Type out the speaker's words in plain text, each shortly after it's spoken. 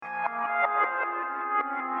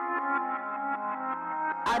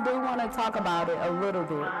I do want to talk about it a little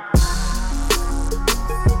bit.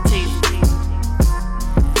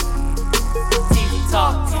 Teezy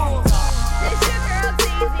Talk. It's your girl,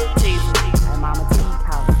 Teezy. Teezy. And Mama T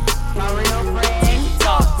House. My real friend. Teezy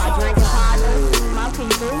Talk. My drinking partner. My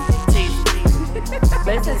people. Teezy.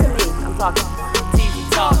 Listen to me. I'm talking. Teezy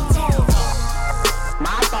Talk.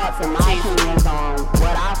 My thoughts and my opinions on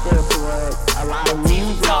what I feel towards a lot of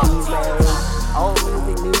music these days. Old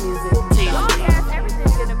music, new music. Teezy.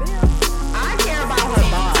 Everything in the middle. I care about her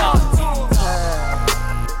Teezy thoughts. Talk.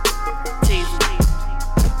 Teezy.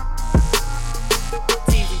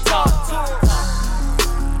 Teezy Talk.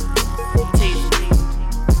 Teezy.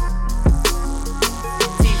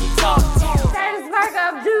 Teezy Talk. Curtis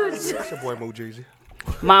Markup, dude. That's your boy Mo Jeezy.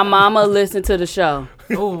 My mama listened to the show.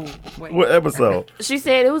 Ooh, wait. What episode? She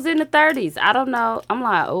said it was in the 30s. I don't know. I'm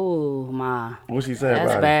like, oh, ma. What she said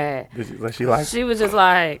That's about bad. it? Did she like it? She was just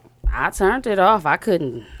like, I turned it off. I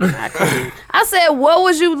couldn't. I said, what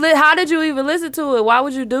was you? How did you even listen to it? Why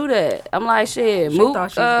would you do that? I'm like, shit. She Mook,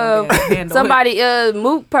 thought she was gonna be able to handle somebody,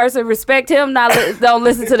 Mook person, respect him. Don't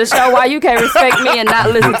listen to the show. Why you can't respect me and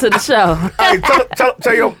not listen to the show? Hey,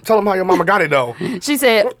 tell them how your mama got it though. She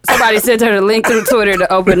said somebody sent her the link through Twitter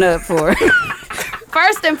to open up for her.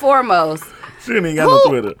 First and foremost, She didn't even got no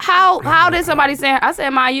Twitter. How did somebody send her? I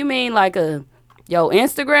said, Ma, you mean like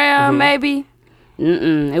Instagram maybe?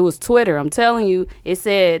 It was Twitter. I'm telling you, it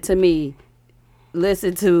said to me,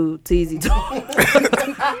 listen to Teezy Talk.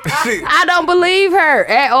 I don't believe her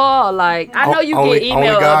at all. Like, I know you get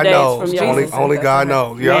email updates from your Only God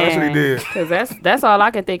knows. Yeah, that's what he did. Because that's all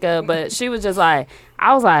I can think of. But she was just like,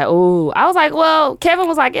 I was like, ooh. I was like, well, Kevin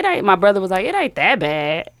was like, my brother was like, it ain't that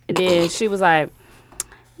bad. And then she was like,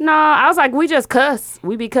 no, I was like, we just cuss.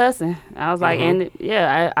 We be cussing. I was like, and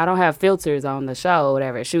yeah, I don't have filters on the show or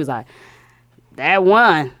whatever. She was like, that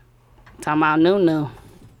one. Talking about Nunu.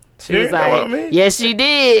 She was You know what I like, mean? yes, she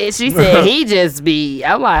did. She said he just be.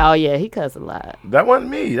 I'm like, oh yeah, he cuss a lot. That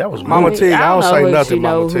wasn't me. That was Mama me. T, I don't say if nothing, she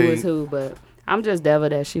know Mama who T. is who, but I'm just devil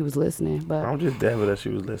that she was listening. But I'm just devil that she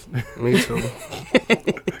was listening. Me too.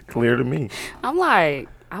 Clear to me. I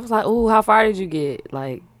was like, ooh, how far did you get?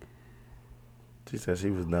 Like, She said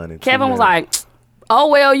she was done in 2 Kevin was minutes. like, oh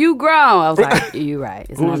well, you grown. I was like, you right.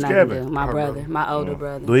 It's Who not was nothing Kevin? to do. My brother, my older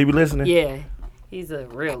brother. Do he be listening? Yeah, he's a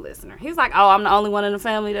real listener. He's like, oh, I'm the only one in the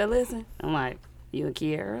family that listen. I'm like, you and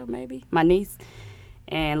Kiara, maybe? My niece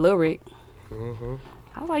and Lil Rick.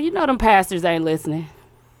 I was like, you know them pastors ain't listening.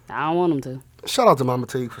 I don't want them to. Shout out to Mama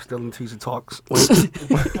T for stealing Teezy Talks. Look,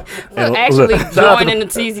 actually joining the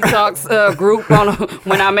Teezy Talks group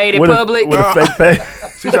when I made it With public. with a fake page.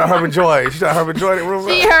 She tried her joy. She tried her joy in the room.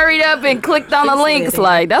 She hurried up and clicked on the links.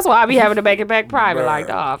 Like, that's why I be having to make it back private. Like,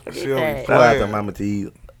 dog, forget She'll be that. Shout out to Playing. Mama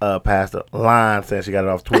T. Pastor Line saying she got it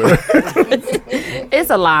off Twitter.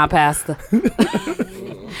 It's a line, Pastor.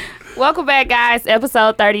 Welcome back, guys.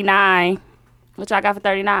 Episode 39. What y'all got for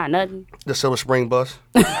 39? Nothing. The Silver Spring bus.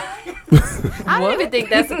 I don't even think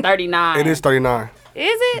that's a 39. It is 39. Is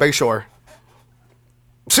it? Bayshore.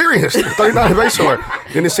 Serious. 39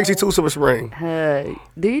 Bayshore. Then it's 62 Silver Spring.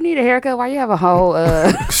 Do you need a haircut? Why you have a whole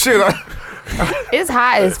Shit. it's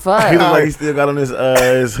hot as He fuck. look like he still got on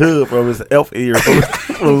his hood from his elf ear from his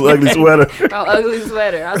ugly sweater. Oh, ugly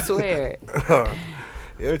sweater, I swear.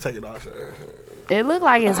 Yeah, take it off. It look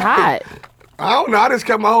like it's hot. I don't know. I just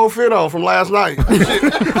kept my whole fit on from last night.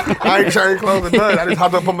 I ain't changed clothes or nothing. I just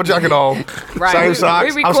hopped up, put my jacket on. Right. Same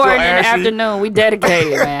socks. We I'm still recording in the ashy. afternoon. We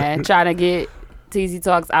dedicated, man. Trying to get Teezy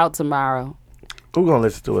Talks out tomorrow. Who gonna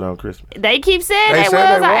listen to it on Christmas? They keep saying They they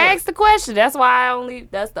said was. they I was. asked the question. That's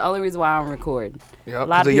the only reason why I'm recording. Yep, A lot of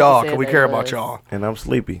because of people y'all, said because we they care was. about y'all. And I'm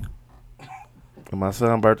sleepy. And my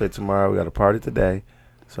son's birthday tomorrow. We got a party today.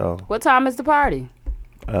 So What time is the party?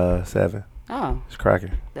 7. Oh, It's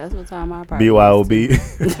cracking. that's what time our party BYOB.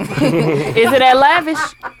 Is it at Lavish?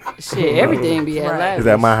 Shit, everything be at Right. Lavish. It's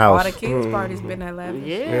at my All house. the kids' parties been at Lavish.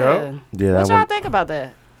 Yeah. Yeah. Yeah, What that y'all one. think about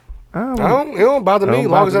that? I don't It know. don't bother me as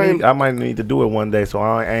long as I ain't. I might need to do it one day, so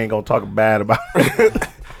I ain't gonna talk bad about it.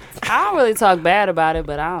 I don't really talk bad about it,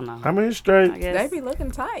 but I don't know. I mean, it's straight. I guess. They be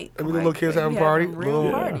looking tight. Every little kids having party.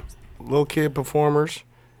 Real parties. Little kid performers.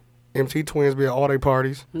 MT Twins be at all their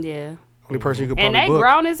parties. Yeah. Only person you could And probably they book.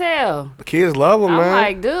 grown as hell. The kids love them, I'm man.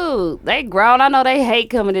 like, dude, they grown. I know they hate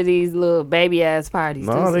coming to these little baby ass parties.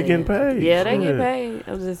 No, too, they so- getting paid. Yeah, they Yeah. get paid.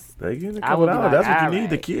 I'm just, They getting a I couple would be dollars. like, That's what you need, alright.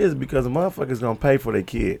 the kids, because the motherfuckers gonna pay for their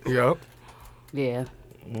kids. Yep. yeah,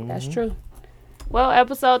 that's Mm-hmm. true. Well,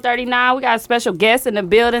 episode 39, we got a special guest in the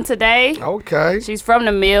building today. Okay. She's from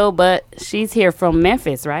the mill, but she's here from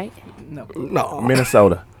Memphis, right? No. No.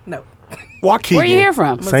 Minnesota. No. Waukegan. Where you here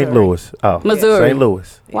from? St. Louis. Oh, Missouri. St.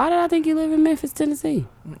 Louis. Why did I think you live in Memphis, Tennessee?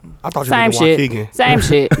 I thought you Same lived in shit. Waukegan. Same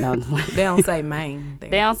shit. No. They don't say Maine. They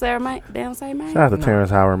don't say Maine. They don't say Maine. Shout out to Terrence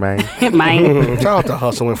Howard, man. Maine. Shout out to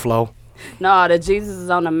Hustle and Flow. No, the Jesus is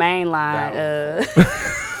on the main line.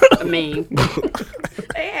 I mean,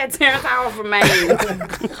 they had Terrence Howard from Maine.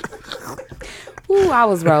 Ooh, I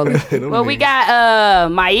was rolling. Well, we got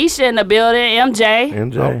Maisha in the building, MJ.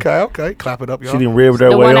 MJ. Okay. Clap it up, y'all. She didn't rib that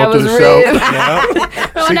The way one that onto was the show. ribbed. Yeah.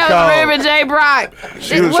 The one that called. was ribbing J. Brock.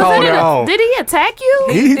 She was holding on. Did he attack you?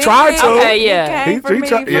 He tried to. Okay, yeah. He came for He me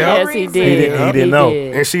tried- for yeah. no Yes, he reason. did. He didn't know.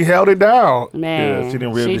 And she held it down. Man, Yeah, she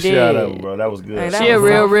didn't rib she the shit out of him, did. bro. That was good. Hey, that She a was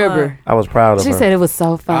real so fun. ribber. I was proud of She her. said it was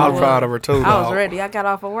so fun. I was proud of her too. I was dog. ready. I got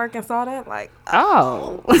off of work and saw that. Like,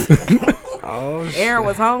 Oh. Oh, shit. Aaron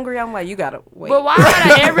was hungry. I'm like, you gotta wait. But why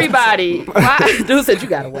out of everybody? Why? Dude said you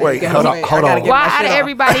gotta wait. Wait, You hold gotta on, wait. hold I gotta on. get Why my out shit of off.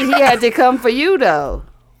 everybody he had to come for you though?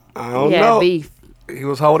 I don't He had know. beef. He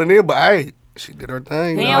was holding in, but hey, she did her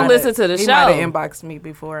thing. He dog. don't listen to the He show. might have inboxed me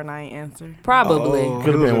before and I ain't answered. Probably. Oh,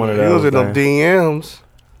 Could've he was been one of in- He was those in them DMs.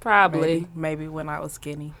 Probably. Maybe when I was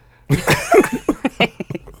skinny.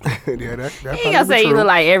 Yeah, that He probably gonna say be you true. look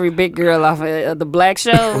like every big girl off of the Black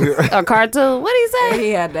Show, a cartoon. What did he say?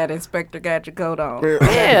 He had that Inspector Gadget coat on.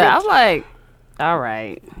 Yeah, I was like, all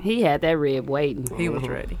right. He had that rib waiting. He was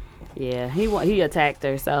ready. Yeah, he attacked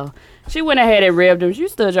her, so she went ahead and ribbed him. You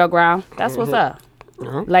stood your ground. That's what's up.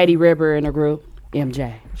 Lady Ribber in the group,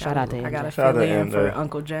 MJ. Shout out to I gotta MJ. Shout out fill to in for MJ.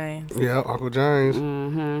 Uncle James. Yeah, Uncle James.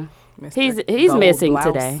 Mr. He's Gold missing Blouse.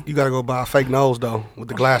 today. You gotta go buy a fake nose though with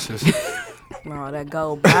the glasses. No, that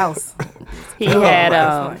gold blouse. He had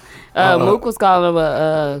that's Mook was calling him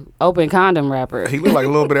a open condom rapper. He looked like a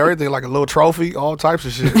little bit of everything, like a little trophy, all types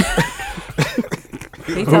of shit.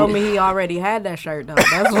 He told me he already had that shirt though.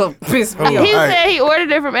 That's what pissed me off. He said he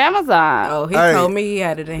ordered it from Amazon. Oh, he Hey. told me he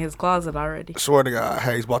had it in his closet already. Swear to God,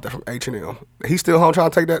 Hayes bought that from H&M. He's still home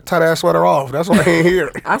trying to take that tight ass sweater off. That's why he ain't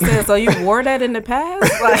here. I said, so you wore that in the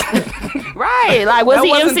past? Like, Right. Like, was That he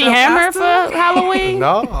wasn't MC the Hammer for costume? Halloween?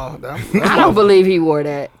 No, I don't believe he wore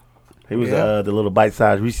that. He was Yeah. the little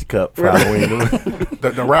bite-sized Reese cup for Halloween.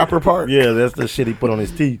 the rapper part. Yeah, that's the shit he put on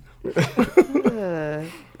his teeth.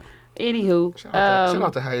 Anywho. Shout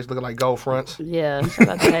out to Hayes looking like gold fronts. Yeah, shout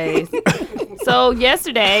out to Hayes. So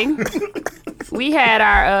yesterday we had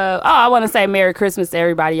our I want to say Merry Christmas to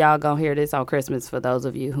everybody. Y'all gonna hear this on Christmas for those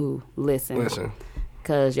of you who listen, Listen,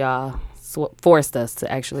 because y'all forced us to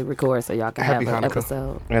actually record so y'all can Happy have an Hanukkah.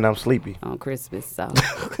 episode And I'm sleepy. on Christmas. So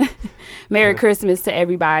Merry Christmas to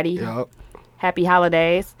everybody. yup. Happy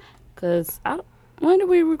holidays. Cause when do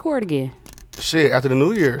we record again? Shit, after the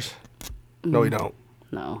New Year's. No, we don't.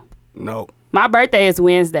 No, No. my birthday is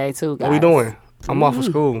Wednesday too, guys. What we doing? I'm off of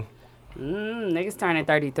school. Niggas turning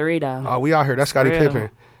 33 though, Oh, we out here. That's Scottie Real. Pippen.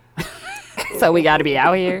 so we got to be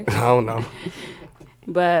out here. I don't know.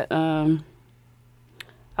 But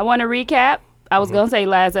I want to recap. I was gonna say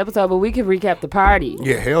last episode, but we could recap the party.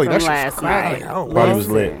 Yeah, hell yeah. From That shit's last night. crazy. I don't Party know. was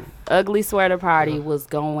lit. Ugly Sweater Party was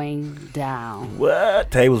going down. What?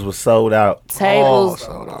 Tables was sold out. Tables.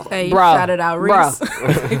 So, no. hey, you Bruh, shouted out bruh.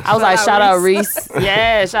 Reese. I was like, shout out Reese.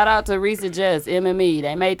 Yeah, shout out to Reese and Jess, MME.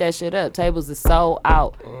 They made that shit up. Tables is sold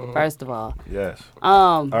out, first of all. Yes.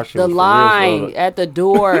 Our shit was the for real line sold out. at the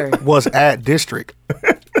door. Was at District.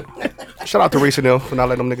 Shout out to Reese and them for not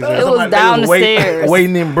letting them niggas It in. was down the stairs.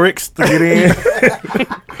 Waiting in bricks to get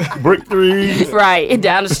in. Brick threes. Right,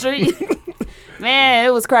 down the street. Man,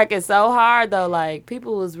 it was cracking so hard though. Like,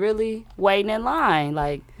 people was really waiting in line.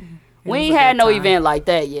 Like, we ain't had no event like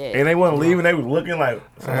that yet. And they wasn't leaving. They was looking like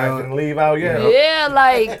somebody didn't leave out yet. Yeah,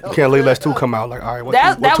 like You can't leave less two come out. Like, all right, what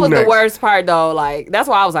that what that two was next? the worst part though. Like, that's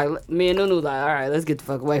why I was like, me and Nunu was like, all right, let's get the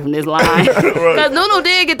fuck away from this line. Because Nunu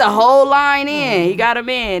did get the whole line in. He got him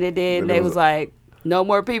in, and then they was like, no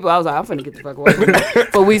more people. I was like, I'm finna get the fuck away from this.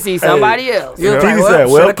 But we see somebody else. You was Titi like, said, well,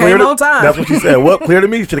 well, shoulda clear came on time. That's what she said. Well, clear to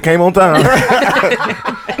me. Should have came on time.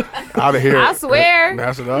 Out of here. I swear.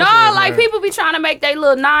 That's what No, I said, like man. people be trying to make their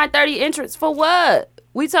little 9:30 entrance for what?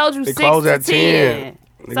 We told you They 6 close to at 10.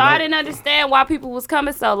 10. So I didn't understand why people was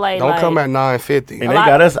coming so late. Don't like, come at 9:50. And they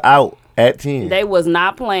got us out at 10. They was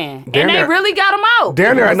not playing, Damn and they near- really got them out.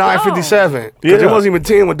 Down there at Let's go. 9:57. Because it Yeah. wasn't even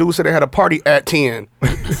 10 when dude said they had a party at 10.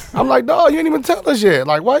 I'm like, dog, you ain't even tell us yet.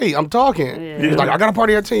 Like, wait, I'm talking. He's like, I got a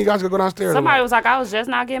party at 10. You guys gotta go downstairs. Somebody I'm was like, I was just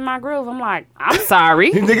not getting my groove. I'm like, I'm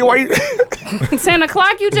sorry. like, nigga, why you? 10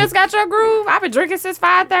 o'clock, you just got your groove? I've been drinking since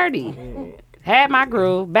 5:30. Had my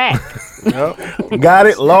groove back. Got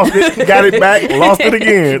it, lost it, got it back, lost it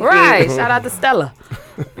again. Right. Shout out to Stella.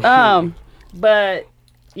 But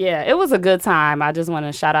yeah, it was a good time. I just want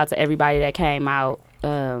to shout out to everybody that came out,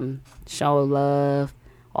 show love.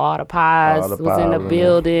 All the pies All the was in the pies,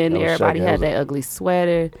 building. that was Everybody shaking. had that ugly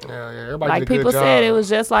sweater. Yeah, everybody Like did a good people job. said, it was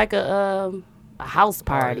just like a house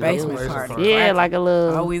party. It Basement was- party. Yeah, like a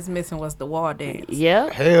little. Always missing was the wall dance. Yeah.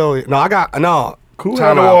 Hell yeah. No, I got no. Who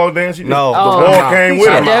Time had the out. wall dance? She No, just, Oh. the wall Time out. came I with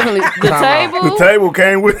it. definitely the Time out. table. The table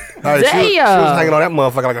came with it. Hey, she was Damn. hanging on that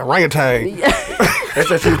motherfucker like a orangutan. They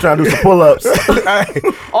said she was trying to do some pull-ups.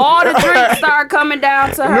 All the drinks start coming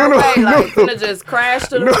down to her No, way, no. like finna just crash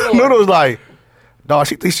to the floor. Noodle was like, dog,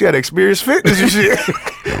 she thinks she had experience fitness and shit.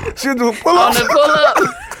 She was doing pull On ups. the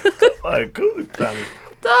pull up, Like, cool.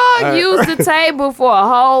 dog used the table for a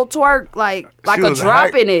whole twerk, like She a was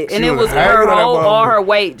drop hang- in it, and she it was was hanging her on that whole, all motherfucker. her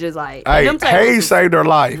weight, just like. Hey, them tables Hayes was- saved her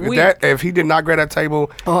life. We- If he did not grab that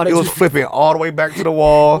table, Oh, it that's- was flipping all the way back to the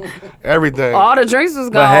wall. Everything. all the drinks was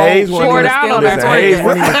But gone. Hayes wasn't Poured even- out on listen, her Hayes twerk.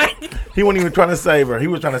 wasn't even- he wasn't even trying to save her. He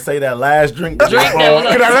was trying to say that last drink. Drink that was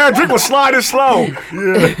Cause that drink was sliding slow.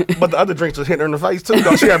 Yeah. But the other drinks was hitting her in the face too.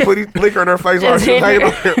 Though she had put liquor in her face while Just she was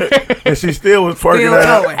hanging hitting on there. And she still was twerking Still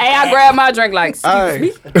that. going. Hey, I grabbed my drink like, excuse Hey,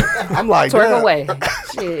 me, I'm like, twerk damn. away.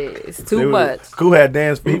 Shit, it's too It was- much. Who had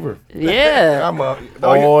dance fever? Yeah, I'm a,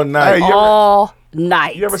 All night. Hey, you, all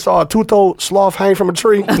night. you ever saw a two-toed sloth hang from a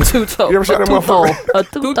tree? Two-toe. You ever seen that motherfucker? A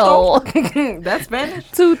two-toe. That's Spanish.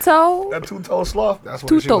 Two-toe. That two-toed sloth? That's what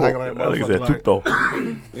she was Two-toe. hanging on that Like I motherfucker. said, Like.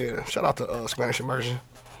 tuto. Yeah, shout out to Spanish immersion.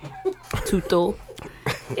 Tuto.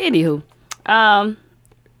 Anywho,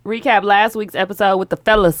 recap last week's episode with the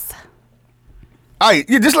fellas. Hey,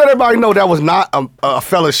 you just let everybody know that was not a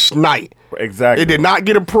fella's night. Exactly. It did not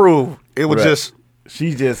get approved. It was Right. just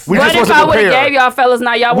She just. We What just if wasn't I would have prepared. gave y'all fellas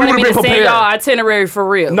now? Y'all We wanted me to would've been send y'all prepared. itinerary for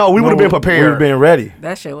real. no. We would have been We would prepared. have been ready.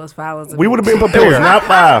 That shit was foul as a We would have bitch. been It was prepared. not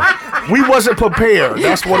 5. We wasn't prepared.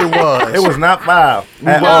 That's what it was. It was not 5.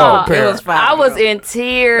 At No. all. prepared. It was foul. I was in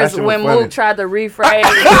tears That shit was when funny. Mook tried to rephrase.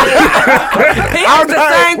 He asked the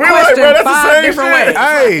same we like, question bro, that's the 5 same different shit. ways.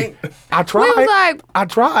 Hey, I tried. We was like, I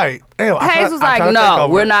tried. Damn, I Hayes tried- was I tried like, to take no,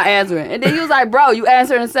 over. we're not answering. And then he was like, bro, you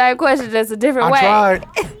answering the same question just a different I way. tried.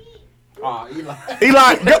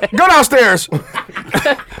 Eli, go downstairs.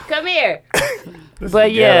 Come here. This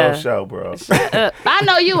But is a ghetto yeah. show, bro. I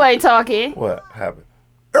know you ain't talking. What happened?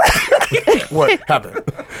 What happened?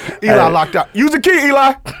 Eli locked out. Use the key,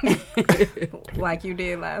 Eli. Like you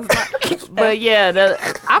did last night. But yeah,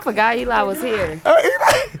 I forgot Eli was here. Eli.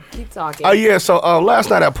 Keep talking. Oh yeah, so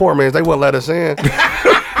last night at Poor Man's, they wouldn't let us in. But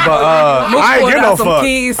I ain't pulled get out no some fuck.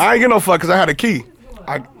 keys. I ain't get no fuck because I had a key.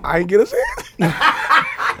 I ain't get us in.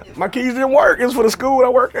 My keys didn't work. It was for the school I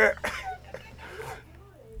work at.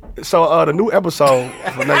 So the new episode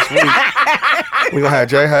for next week, we gonna have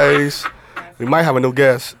Jay Hayes. We might have a new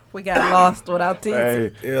guest. We got lost without teeth.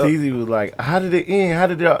 Hey, Yeah. Teezy was like, "How did it end? How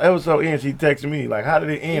did the episode end?" She texted me like, "How did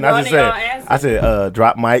it end?" You I just wanna y'all said, answer? "I said,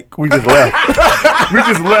 drop mic." We just left. We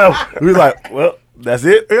just left. We was like, "Well, that's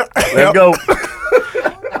it. Let's go."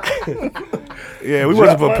 Yeah, we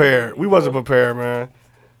wasn't prepared. We wasn't prepared, man.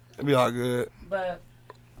 It'd be all good. But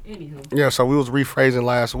anywho. Yeah, so we was rephrasing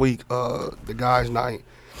last week, the guys' night.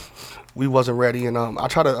 We wasn't ready, and I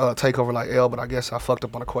tried to take over like L, but I guess I fucked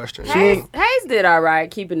up on a question. Hayes did all right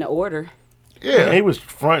keeping the order. Yeah, He was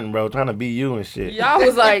fronting, bro, trying to be you and shit. Y'all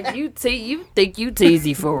was like, you think you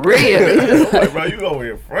teasy for real. Like, bro, you over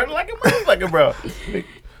here fronting like a motherfucker, bro.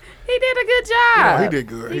 He did a good job. Yeah, he did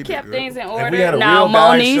good. He He did kept good. things in If we order. had a Now, real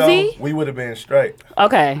guy show, Monizy. we would have been straight.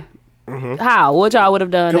 Okay. How? What y'all would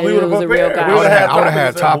have done if We it would have was a real prepared. guy? We would've I would've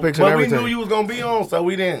had topics and but everything. we knew you was gonna be on, so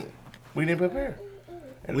we didn't prepare.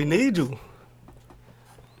 We need you.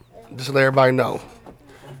 Just to let everybody know.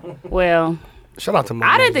 Well, Shout out to Mo.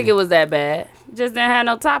 I didn't think it was that bad. Just didn't have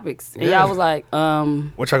no topics. And Yeah. y'all was like,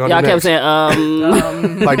 What y'all gonna y'all do kept next?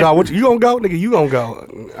 saying, Like, dog, what you gonna go? Nigga, you gonna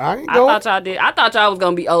go. I ain't I going. thought y'all did. I thought y'all was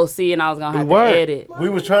gonna be OC and I was gonna have to weren't. edit. We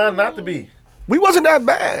was trying not to be. We wasn't that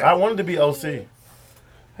bad. I wanted to be OC.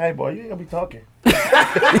 Hey, boy, you ain't gonna be talking.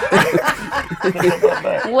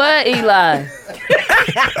 What, Eli?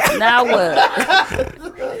 Now what?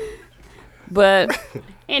 But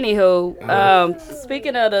anywho,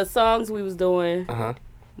 speaking of the songs we was doing,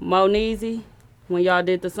 Monizy, when y'all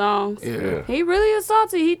did the songs, Yeah. he really is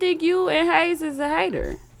salty. He think you and Hayes is a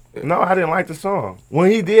hater. No, I didn't like the song.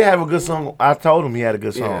 When he did have a good song, I told him he had a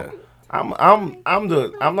good song. Yeah.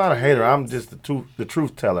 I'm not a hater. I'm just the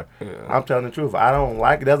truth teller. I'm telling the truth. I don't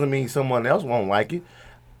like it. Doesn't mean someone else won't like it.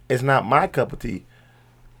 It's not my cup of tea.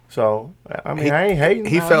 So I mean, I ain't hating.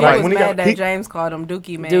 he He felt Like, like was when he mad got- that James called him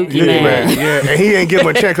Dookie Man. Dookie Dookie Man. Man. Yeah, and he didn't give him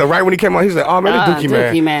a chance. Cause right when he came on, he said, "Oh man, it's Dookie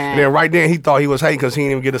Man." Dookie Man. And then right then he thought he was hating because he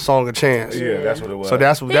didn't even get the song a chance. Yeah, that's what it was. So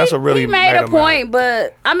that's what really he made a him point,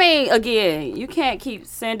 but I mean, again, you can't keep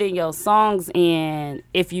sending your songs in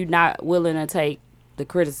if you're not willing to take the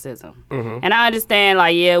criticism. Mm-hmm. And I understand,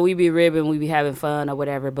 like, yeah, we be ribbing, we be having fun or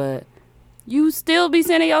whatever, but you still be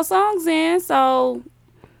sending your songs in, so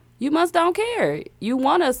you must don't care. You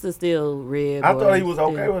want us to still rib. I or thought he was still-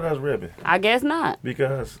 okay with us ribbing I guess not.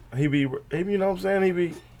 because he be, you know what I'm saying? He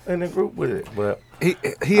be in the group with it, but He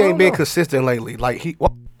don't ain't been know. consistent lately. Like okay.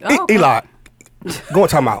 Eli, go and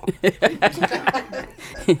time out.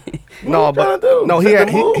 No, trying but to do? no, Set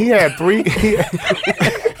the mood? he had three.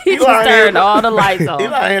 He just lying turned here. all the lights on. he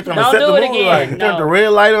like here trying to Don't set do the it mood, again. like turn the red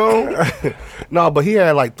light on. No, but he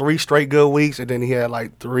had like 3 straight good weeks, and then he had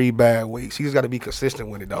like 3 bad weeks. He's got to be consistent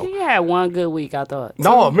with it though. He had one good week, I thought.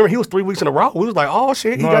 No, remember he was 3 weeks in a row. We was like, oh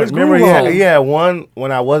shit, he No, got his remember groove on. he had one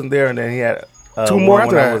when I wasn't there, and then he had 2 one more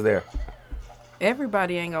after when I that. was there.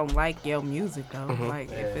 Everybody ain't gonna like your music though. Mm-hmm.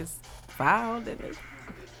 Like if it's foul, then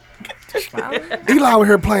it's foul. Eli out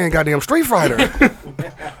here playing goddamn Street Fighter.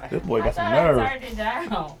 This boy got some nerve. turned it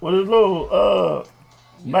down. What is little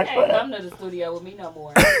You back can't back? come to the studio with me no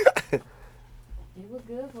more. It was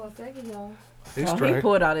good for a second, y'all. He's Oh, he straight.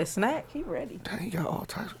 pulled out his snack. He ready. He got all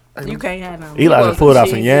types. Hey, You can't have no. Eli wants just pulled some out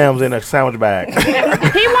some cheese. yams in a sandwich bag.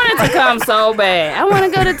 He wanted to come so bad. I want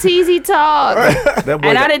to go to TZ Talk. That boy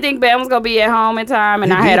And I got- didn't think Bam was going to be at home in time.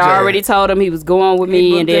 And He I had DJing. already told him he was going with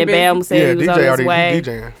me. And booked then and Bam busy. said yeah, he was DJ on his already way.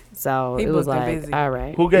 DJing. So He it was booked and like, busy. all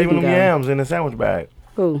right. Who gave you him can them go. yams in the sandwich bag?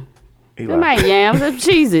 Who? Eli. Them ain't yams. Them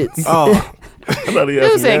Cheez-Its. Oh, I thought he had You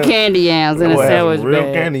some said yams. candy yams in That a boy had some sandwich real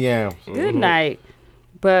bag. candy yams. Good night.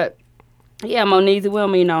 But, yeah, Monique will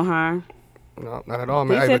mean no harm. no, not at all, He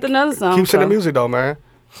man. Hey, sent but another song. keep sending so- music though, man.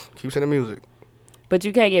 Keep sending music. But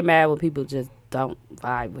you can't get mad when people just don't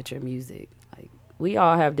vibe with your music. Like, we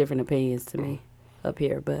all have different opinions to me up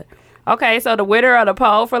here. But, okay, so the winner of the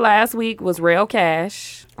poll for last week was Real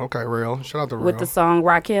Cash Okay, real. Shout out to real. with the song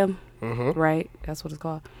Rakim. Mm-hmm. Right? That's what it's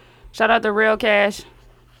called. Shout out to Real Cash.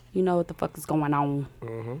 You know what the fuck is going on.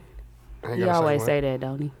 He always say that,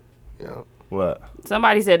 don't he? Yeah. What?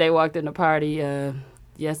 Somebody said they walked in the party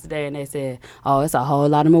yesterday and they said, oh, it's a whole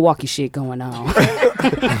lot of Milwaukee shit going on.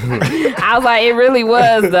 I was like, it really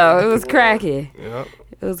was, though. It was cracking. Yep.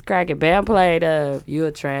 It was cracking. Bam played you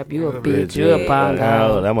a trap, you a bitch, you a Yeah. bongo.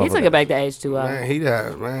 Oh, that He took motherfucker. it back to H2O. Man, he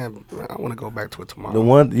has, man. I want to go back to it tomorrow. The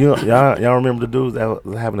one y'all remember the dudes that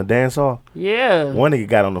was having a dance off? Yeah. One nigga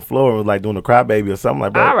got on the floor and was like doing a crybaby or something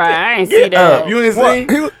like that. All right, I ain't see Get that. up. You ain't What?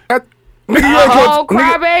 see? He was at, nigga, you A ain't whole coming.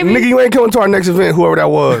 crybaby? Nigga, you ain't coming to our next event. Whoever that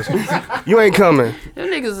was, you ain't coming. Them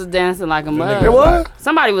niggas was dancing like a mug. It was.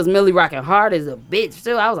 Somebody was Millie rocking hard as a bitch,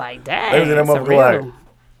 too. I was like, dang. They was in that it's a motherfucker real- like-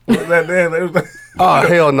 What was that dance? They was like, Oh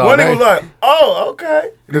hell no. one They- nigga was like, oh,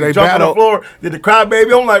 okay. Did they Jump on battle? the floor, did the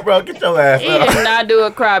crybaby. I'm like, bro, get your ass He up. did not do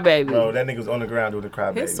a crybaby. Bro, that nigga was on the ground doing the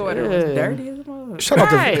crybaby. His sweater was dirty as a mother. Shut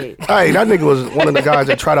up. Right. Hey, that nigga was one of the guys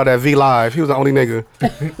that tried out at V Live. He was the only nigga.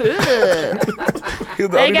 He was the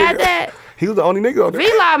They only got nigga. that. He was the only nigga on there.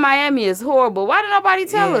 V-Live Miami is horrible. Why did nobody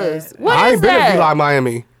tell us? What I is ain't been that? at V Live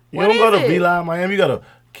Miami. You What don't go is to it? V-Live Miami, you go to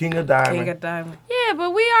King of Diamond. King of Diamond. Yeah,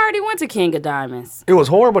 but we already went to King of Diamonds. It was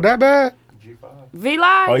horrible. That bad.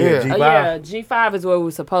 V-Live? Oh, yeah, Yeah. G5. Yeah, G5 is where we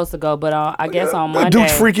were supposed to go, but I guess on That Monday.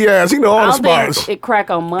 dude's freaky ass. He know I all the don't think spots. it crack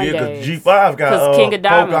on Yeah, Monday. because G5 got 'Cause King of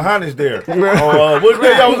Diamonds. Pocahontas there. What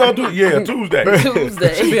day y'all was on Tuesday? Yeah, Tuesday.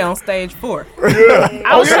 Tuesday. Should be on stage 4.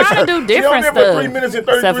 I was yeah. trying to do She different on there stuff. for 3 minutes and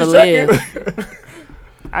except 33 for seconds. Live.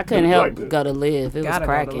 I couldn't Like help that. go to Live. It was Gotta go to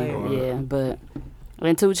cracking. Live. Yeah, but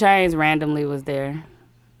when 2 Chainz randomly was there.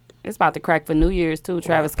 It's about to crack for New Year's too.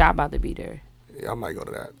 Travis Scott about to be there. Yeah, I might go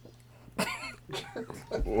to that.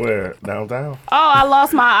 Where? Downtown? Oh, I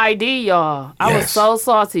lost my ID, y'all. I was Yes. so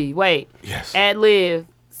salty. Wait. Yes. At Live.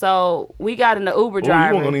 So we got in the Uber Oh, you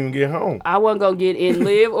driver. weren't gonna even get home. I wasn't gonna get in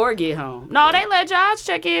Live or get home. No, they let Josh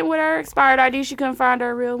check in with her expired ID. She couldn't find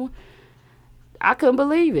her real one. I couldn't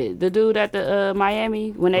believe it. The dude at the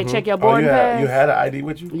Miami, when they check your Oh, boarding pass. you had an ID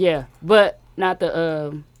with you? Yeah, but not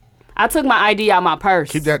the. I took my ID out my purse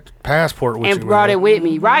Keep that passport with and you. brought man. it with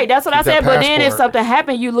me. Right, that's what I Keep that said. But then if passport. something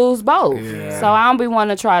happened, you lose both. Yeah. So I don't be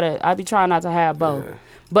wanting to try to. I be trying not to have both.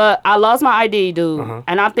 But I lost my ID, dude,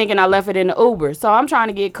 and I'm thinking I left it in the Uber. So I'm trying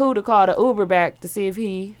to get Cool to call the Uber back to see if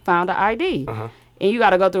he found the ID. And you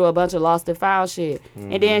got to go through a bunch of lost and found shit.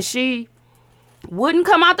 And then she wouldn't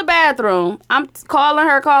come out the bathroom. I'm calling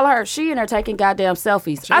her. She in there taking goddamn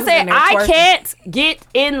selfies. I was said, in there I twerking. can't get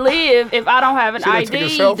in Live if I don't have an She done taking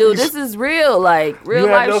ID, selfies? dude. This is real, like real You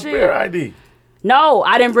had life no shit. spare ID. No,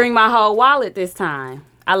 I didn't bring my whole wallet this time.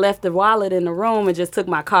 I left the wallet in the room and just took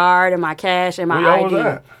my card and my cash and my Where y'all was ID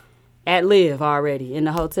at? at Live already in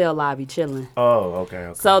the hotel lobby chilling. Oh,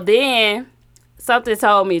 okay. So then something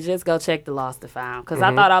told me just go check the lost and found because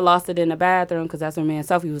I thought I lost it in the bathroom because that's when me and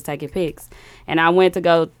Sophie was taking pics, and I went to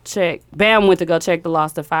go check. Bam went to go check the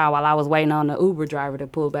lost and found while I was waiting on the Uber driver to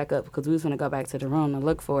pull back up because we was gonna go back to the room and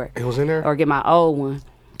look for it. It was in there? Or get my old one,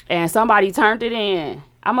 and somebody turned it in.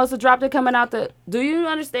 I must have dropped it coming out the. Do you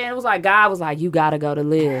understand? It was like God was like, you gotta go to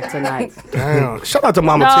live tonight. Damn. Shout out to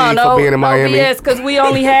Mama T for being in Miami. Yes, because we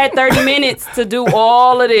only had 30 minutes to do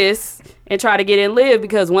all of this and try to get in live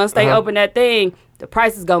because once they open that thing, the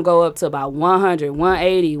price is going to go up to about 100,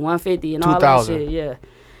 180, 150 and all that 2,000. shit. Yeah.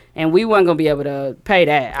 And we weren't going to be able to pay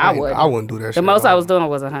that. I wouldn't do that shit. The most at all. I was doing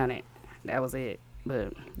was 100. That was it.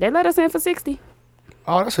 But they let us in for 60.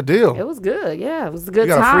 Oh, that's a deal. It was good. Yeah, it was a good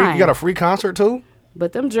You got time. you got a free concert too?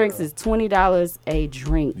 But them drinks is $20 a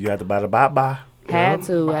drink. You have to buy the bye-bye. Had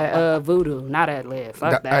to at Voodoo, not at Live.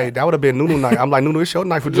 Fuck that. Hey, that would have been Nunu night. I'm like, Nunu, it's your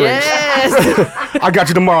night for drinks. Yes. I got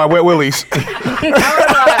you tomorrow at Wet Willie's. Put it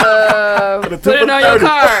on your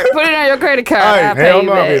card. Put it on your credit card. Hey, I'll pay Hell you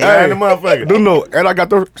no, back. man. The motherfucker. Nunu, and I got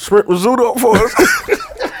the shrimp risotto for us.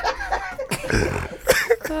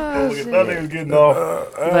 That nigga's getting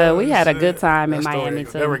off. But we had a good time in That story Miami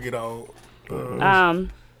ain't never too. get old.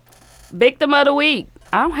 Victim of the week.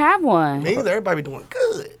 I don't have one. Me either. Everybody be doing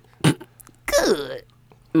good. Good.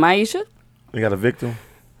 Maisha? You got a victim?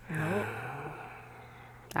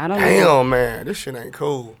 I don't know. Damn, man, this shit ain't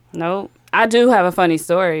cool. Nope. I do have a funny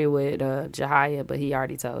story with Jahia, but he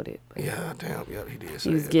already told it. But Yeah, damn. Yeah, he did. he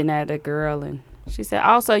Say was it. getting at the girl, and she said,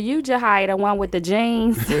 "Also, you Jahia, the one with the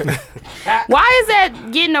jeans." Why is that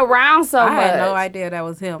getting around so I much? had no idea that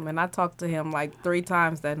was him, and I talked to him like 3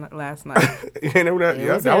 times last night. You ain't never that? It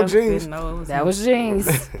Yeah, was that was him. jeans. Didn't know it was That him. was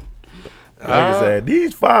jeans. Like I said,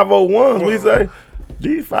 these 501s, we say.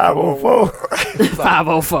 These 504.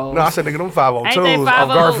 504. No, I said nigga, them Ain't they 502s 50? off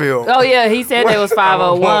Garfield. Oh yeah, he said they was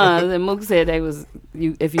 501s, and Mook said they was.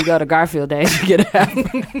 If you go to Garfield Day, you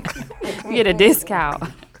get a discount.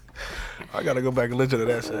 I gotta go back and listen to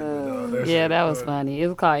that shit. Yeah, that was funny. It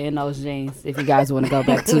was called In Those Jeans. If you guys want to go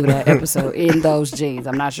back to that episode, In Those Jeans.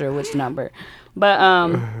 I'm not sure which number, but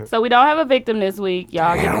so we don't have a victim this week.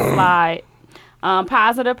 Y'all get the slide.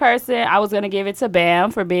 Positive person. I was gonna give it to Bam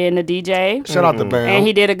for being the DJ, Shout out to Bam. and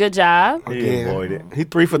he did a good job. He avoided. He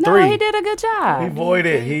 3 for No, 3. he did a good He job.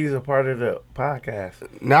 avoided. He's a part of the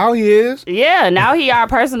podcast. Now he is. Yeah, now he our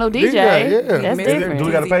personal DJ. yeah. That's Is it- different. Do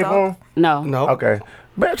we got to pay for him? No. No. Okay.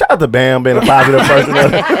 Man, shout out to Bam being a positive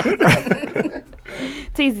person.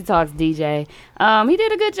 TZ Talks DJ. He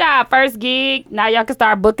did a good job. First gig. Now y'all can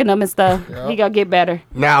start booking him and stuff. He gonna get better.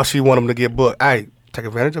 Now she want him to get booked. Hey, take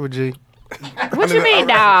advantage of it, G. What you mean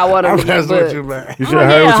now I want him I'm to get messing with booked? you, man. You should have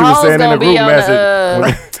heard what she was saying in the group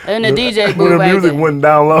message. In the DJ when booth the back music there. went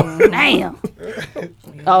down low. Damn.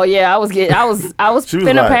 Oh yeah, I was She was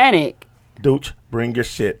finna like- panic. Dooch, bring your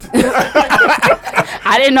shit.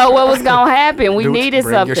 I didn't know what was gonna happen. We Dude, needed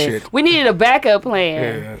bring your something. shit. We needed a backup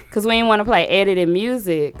plan Yeah. because we didn't want to play edited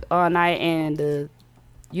music all night, and the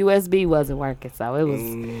USB wasn't working, so it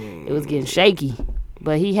was getting shaky.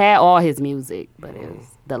 But he had all his music, but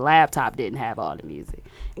the laptop didn't have all the music.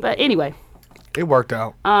 But anyway, It worked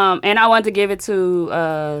out. and I wanted to give it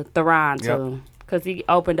to Theron Yep. too, because he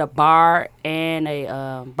opened a bar and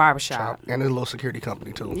a barbershop. And a little security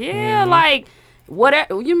company, too. Yeah, like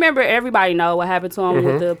whatever. You remember everybody know what happened to him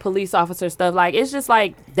with the police officer stuff. Like it's just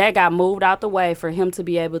like that got moved out the way for him to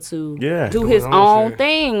be able to Yeah. do Doing his his own own shit.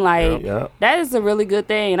 thing. Like Yep. that is a really good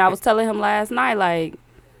thing. And I was telling him last night, like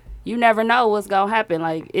you never know what's gonna happen.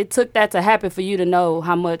 Like it took that to happen for you to know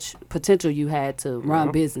how much potential you had to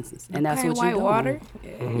run businesses, and that's Hey, what you white doing. water.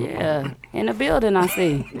 Yeah, in the building I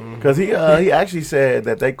see. Because he actually said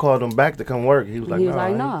that they called him back to come work. He was like, He was "Nah,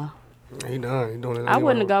 like, I no, He done. He doing it. I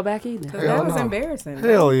wouldn't go back either. Cause Hell that was no. embarrassing.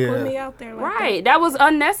 Hell yeah. Put me out there like Right, that was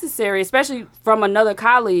unnecessary, especially from another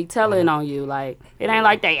colleague telling on you. Like, it ain't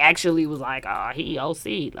like they actually was like, "Oh, he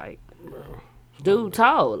OC." Like, dude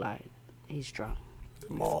told, like, he's drunk.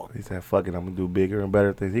 He said, fuck it, I'm going to do bigger and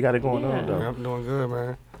better things. He got it going on, Yeah. though. Yeah, I'm doing good,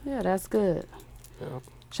 man. Yeah, that's good.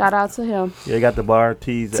 Shout out to him. Yeah, he got the bar,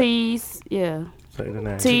 Tease. Tease, yeah. Say the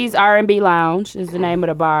name. Tease R&B Lounge is the name of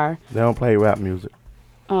the bar. They don't play rap music.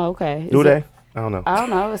 Oh, okay. Do Is they? it- I don't know. I don't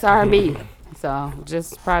know. It's R&B, so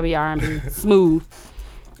just probably R&B. Smooth,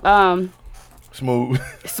 Smooth.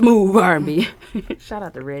 smooth R&B. Shout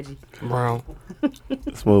out to Reggie. Brown.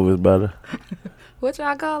 Smooth is better. What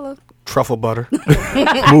y'all call him? Truffle butter.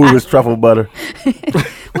 Smooth is truffle butter.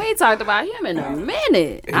 We ain't talked about him in a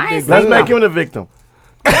minute. I ain't Let's seen make him the victim.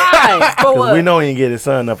 Why? For 'Cause what? we know he didn't get his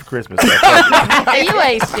son up for Christmas. You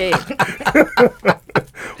ain't shit.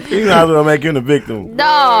 You might as well make him the victim.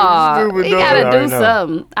 Dog, stupid he dog. gotta I do already know.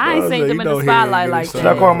 something. I ain't Dog seen said him he in know the he ain't spotlight getting like Should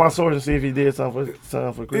I call that. my source and see if he did something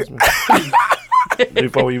for Christmas?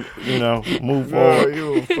 Before we, move forward.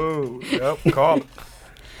 you a fool. Yep, call him.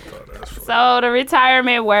 So the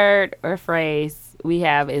retirement word or phrase we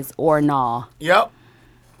have is or nah. Yep.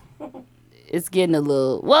 It's getting a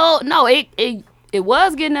little. Well, no, it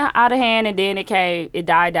was getting out of hand, and then it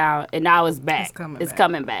died down, and now it's back. It's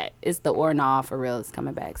coming back. back. It's the or nah for real. It's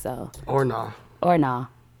coming back. So Or nah. or nah.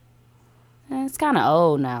 And it's kind of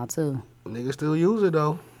old now too. Niggas still use it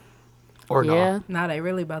though. Or Yeah, Now they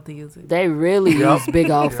really about to use it. they really use big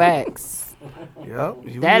old facts. nah.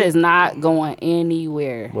 Yep. That is not going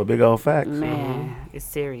anywhere. Well, big old facts. Man, it's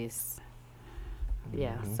serious.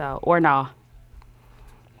 Yeah. So or nah.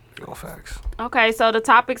 No facts. Okay, so the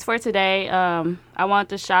topics for today, I want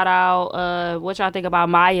to shout out what y'all think about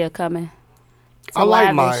Maya coming. to I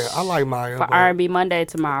like Lavish Maya. I like Maya. for but R&B Monday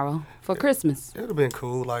tomorrow for Christmas. It'd have been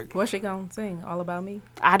cool. Like What's she gonna sing? All About Me?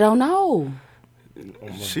 I don't know.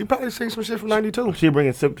 she probably sing some shit from '92. She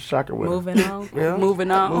bringing Silk the Shocker with her. Moving on. Yeah.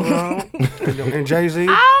 Moving on. And Jay Z. I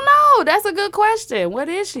don't know. That's a good question. What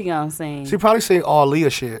is she gonna sing? She probably sing all Leah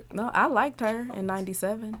shit. No, I liked her in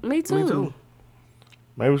 '97. Me too. Me too.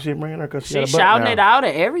 Maybe she bringing her because she She got a butt shouting now. it out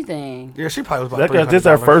and everything. Yeah, she probably was about. That's because this is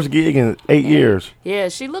her $300. first gig in 8 years. Yeah,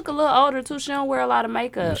 she look a little older too. She don't wear a lot of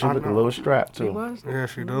makeup. She look a little strapped She too. was. Yeah,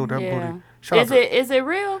 she do. That Yeah. booty. Shout out to- Is it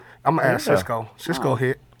real? I'm gonna ask Yeah. Cisco. Cisco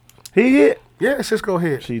hit. He hit. Yeah, Cisco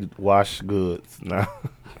hit. She washed goods. Now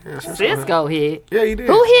Yeah, Cisco hit. Yeah, he did.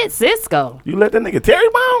 Who hit Cisco? you let that nigga Terry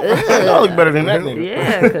Bone. Y'all look better than that nigga.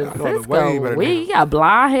 Yeah, because I know the way Cisco, better he than got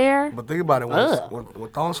blonde hair. But think about it. Ugh. When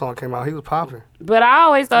Thong Song came out, he was popping. But I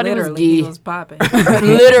always thought he was Literally, he gay. was popping.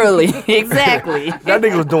 Literally, exactly. That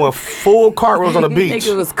nigga was doing full cartwheels on the beach.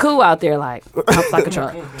 Nigga was cool out there, like like a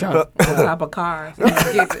truck. On top of cars.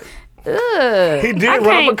 Ugh. He did I run up a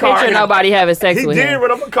can't car picture and- nobody having sex He with did him. run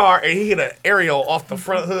up a car and he hit an aerial off the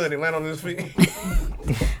front hood and landed on his feet.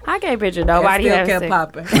 I can't picture nobody Still having kept sex.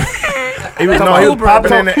 popping. He was, no, he was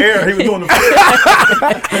popping in the air. He was doing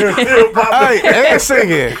the He was still popping. Hey, and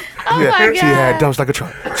singing. Oh my She had God. dumps like a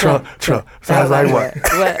truck. Sounds like what?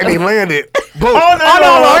 What? And he landed. Boom.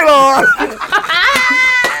 Oh,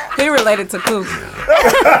 no. He related to Coop.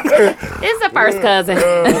 It's the first cousin.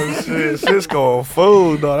 Oh, shit. Cisco a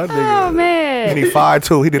fool, dog. That nigga. Oh And man, he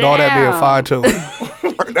 5'2". He did all that being Damn.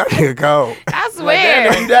 5'2". That nigga go. I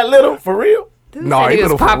swear. He that little for real? No, he was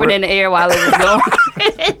little for popping real. in the air while it was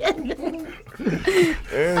going.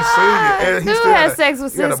 And singing. And he Dude still had a- sex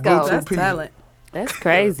with he had a Cisco. Bluetooth That's piece. talent. That's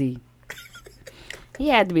crazy. He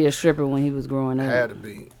had to be a stripper when he was growing up. Had to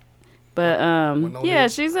be. But no yeah,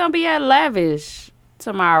 hit. she's gonna be at Lavish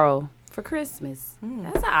tomorrow for Christmas.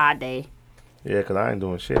 That's an odd day. Yeah, because I ain't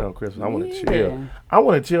doing shit on Christmas. I want to Yeah. chill. I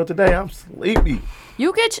want to chill today. I'm sleepy.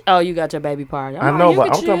 You get you got your baby party. I Oh, know, you but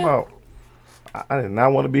can I'm talking chill. about. I did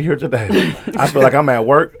not want to be here today. I feel like I'm at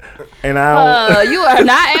work, and I don't. You are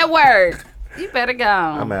not at work. You better go.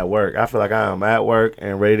 I'm at work. I feel like I am at work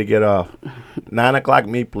and ready to get off. 9 o'clock,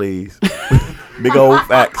 me please. Big old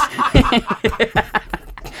facts.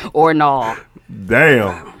 Or no.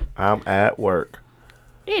 Damn, I'm at work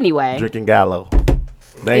Anyway, drinking Gallo.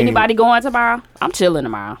 They ain't anybody going tomorrow? I'm chilling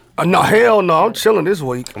tomorrow. No, hell no. I'm chilling this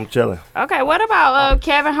week. even- I'm chilling, Okay, what about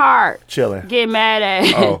Kevin Hart chilling. getting mad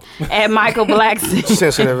at Oh. at Michael Blackson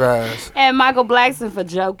Sensitive ass. and Michael Blackson for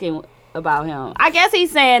joking about him? I guess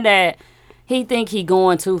he's saying that he think he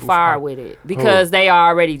going too far with it because they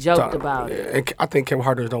already joked about it. And I think Kevin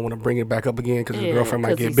Hart just don't want to bring it back up again because his Yeah, girlfriend might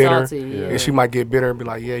 'cause get he's bitter. salty, yeah. And she might get bitter and be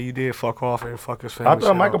like, yeah, you did fuck off and fuck his family. I thought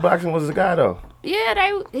shit Michael up. Blackson was the guy though. Yeah,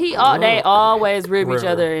 they always rib each Real.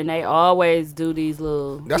 other and they always do these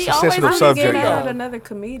little. That's he a always sensitive do subject, these though. At videos. another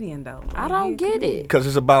comedian though. I don't get it. Because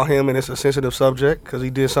it's about him and it's a sensitive subject because he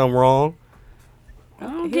did something wrong. I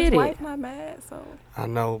don't His get it. wife not mad, so I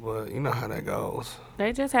know, but you know how that goes.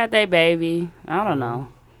 They just had their baby. I don't know.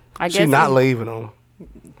 I guess She not he- leaving him.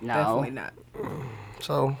 No, definitely not.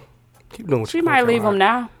 So keep doing what she you're doing, might leave Kevin him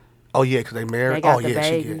Hart. now. Oh, yeah, because they married. They got Oh, the yeah, she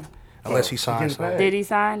baby. get. Unless he signs getting something. paid. Did he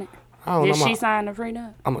sign it? I don't Did know. she sign the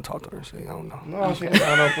prenup? I'm going to talk to her and see. I don't know. No, she ain't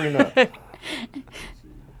got no prenup.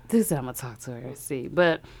 This I'm gonna talk to her and see.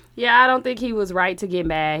 But yeah, I don't think he was right to get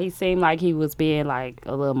mad. He seemed like he was being like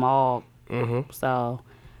a little mauled. Mm-hmm. So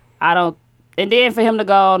I don't. And then for him to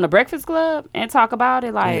go on the Breakfast Club and talk about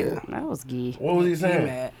it, like Yeah. that was gay. What was he He saying?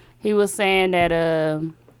 mad. He was saying that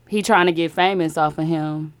he trying to get famous off of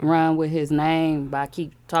him, run with his name by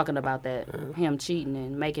keep talking about that him cheating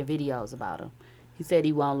and making videos about him. He said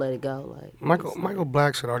he won't let it go. Like Michael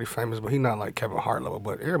Blackson already famous, but he not like Kevin Hart level,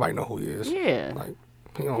 but everybody know who he is. yeah, Like,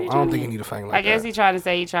 I don't think he need a fame like I guess that. he trying to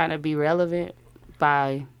say he trying to be relevant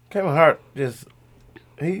by Kevin Hart just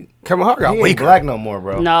he Kevin Hart got ain't weaker. black no more,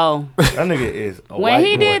 bro. no. That nigga is a When white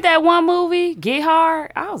he boy. did that one movie, Get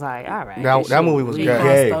Hard, I was like, all right. That this that shit movie was weak.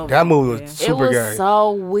 gay. Gay. That movie was Yeah. It super was gay.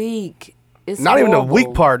 so weak. It's Not even the horrible.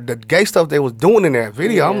 weak part, the gay stuff they was doing in that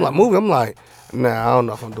video. I'm Yeah. like, nah, I don't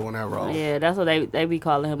know if I'm doing that role. Yeah, that's what they be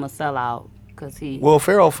calling him a sellout because he. Will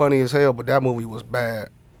Ferrell funny as hell, but that movie was bad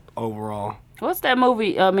overall. What's that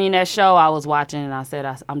movie? I mean, that show I was watching, and I said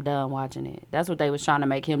I'm done watching it. That's what they was trying to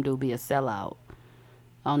make him do, be a sellout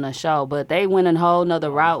on the show. But they went a whole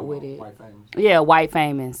nother route with it. Yeah, White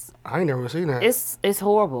Famous. I ain't never seen that. It's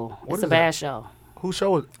horrible. What It's is a bad show. Who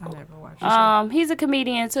show it? I never watched it. He's a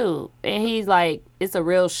comedian too, and he's like, it's a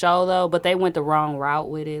real show though, but they went the wrong route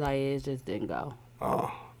with it. Like it just didn't go.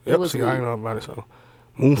 Oh, It yep. was See, I weak. ain't know about it. So,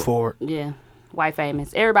 move forward. Yeah, White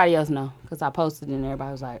Famous. Everybody else know because I posted and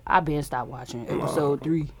everybody was like, I been stopped watching episode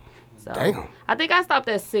 3. So Damn. I think I stopped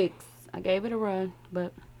at 6. I gave it a run,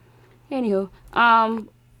 but anywho,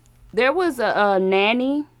 there was a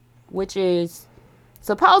nanny, which is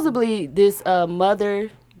supposedly this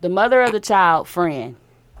mother, the mother of the child friend.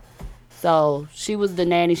 So she was the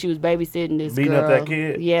nanny. She was babysitting this Beating girl. up that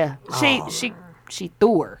kid? Yeah, she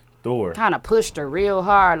threw her. Thor. Kind of pushed her real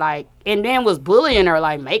hard, like, and then was bullying her,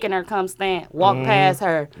 like making her come walk past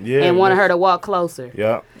her, Yeah, and wanted that's- her to walk closer.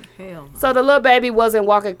 Yeah. Hell no. So the little baby wasn't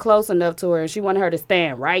walking close enough to her, and she wanted her to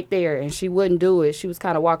stand right there, and she wouldn't do it. She was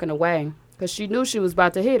kind of walking away because she knew she was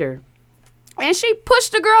about to hit her. And she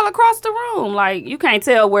pushed the girl across the room. Like, you can't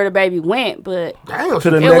tell where the baby went, but Damn. To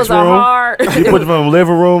the it next was a room. hard... He put it from the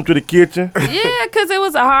living room to the kitchen. Yeah, because it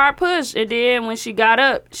was a hard push. And then when she got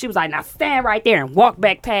up, she was like, now stand right there and walk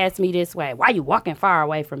back past me this way. Why you walking far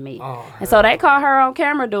away from me? And so they caught her on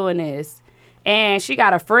camera doing this. And she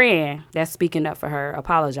got a friend that's speaking up for her,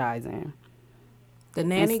 apologizing. The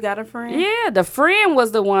nanny got a friend? Yeah, the friend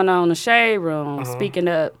was the one on the shade room speaking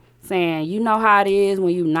up, saying, you know how it is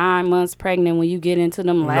when you 9 months pregnant, when you get into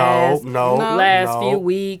them last few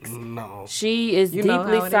weeks. No. She is You know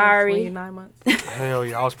deeply how it is sorry. when you're 9 months? Hell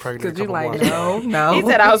yeah, I was pregnant a Because you couple like, months ago. no. He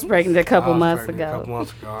said I was pregnant a I couple was months pregnant a couple ago.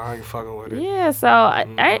 months ago. I ain't fucking with it. Yeah,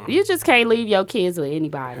 so you just can't leave your kids with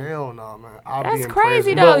anybody. Hell no, man. I'll That's be in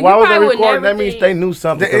crazy, prison. though. But why you was they probably would recording? never That means think- they knew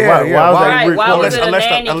something. Yeah, why yeah, was Right, they why recording? was it a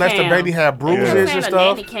nanny Unless the cam? baby had bruises I'm and saying a stuff.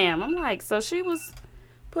 nanny cam. I'm like, so she was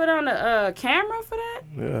put on a camera for that?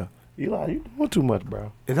 Yeah. Eli, you doing too much,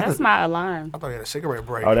 bro. Is that That's a- my alarm. I thought he had a cigarette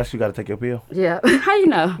break. Oh, that's you got to take your pill. Yeah. How you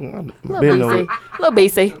know? Been Little on it. BC.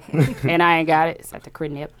 Little BC. And I ain't got it. It's at the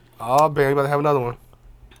crib nip. Oh, man, you about to have another one.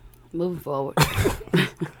 Moving forward.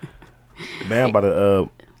 Man, about to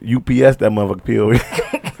UPS that motherfucker pill.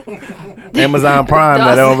 Amazon Prime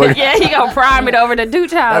that motherfucker. Yeah, he gonna prime it over to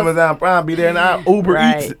Dooch house. Amazon Prime be there now. Uber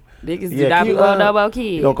Right. Eats. Niggas do Yeah, not can be you, going no more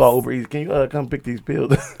kids. You don't call Uber Eats. Can you come pick these pills?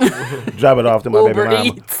 Drop it off to my Uber baby mama.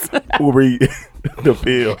 Eats. Uber Eats. The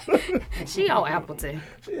pill. She on Appleton.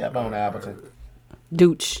 She have on Appleton.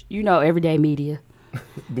 Dooch. You know everyday media.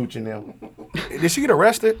 Dooch and them. Did she get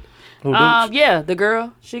arrested? Who Dooch? Yeah, the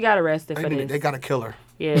girl, she got arrested for They this. got to kill her.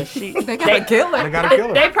 Yeah, she. They gotta kill her. They got to kill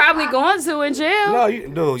her. They probably going to in jail. No,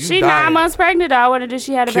 dude, you She dying. 9 months pregnant. Though. I wonder did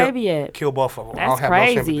she had a Kill- baby yet. Kill both of them. I That's don't have no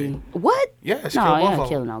crazy. sympathy. What? Yes, No, kill I both ain't of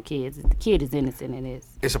killing them. no kids. The kid is innocent in this.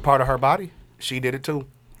 It's a part of her body. She did it too.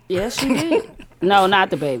 Yeah, she did. No,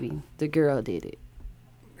 not the baby. The girl did it.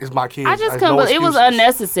 It's my kid. I just couldn't. It was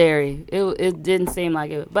unnecessary. It didn't seem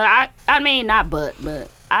like it. But I mean, not but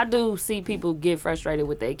I do see people get frustrated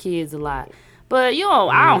with their kids a lot. But you know,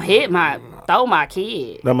 I don't throw my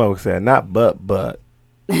kid. That motherfucker said, not but.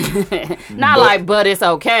 Not like, but it's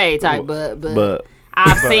okay type. But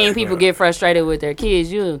I've seen people get frustrated with their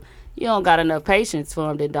kids. You don't got enough patience for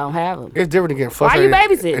them that don't have them. It's different than getting Why you frustrated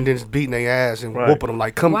babysitting? and then just beating their ass and Right. whooping them.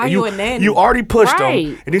 Like, come, Why you a nanny? You already pushed Right.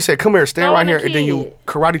 them, and he said, "Come here, stand Throwing right here," a and then you kid.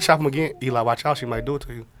 karate chop him again. Eli, watch out, she might do it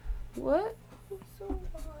to you. What?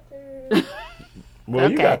 Well,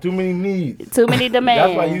 you Okay. got too many needs. Too many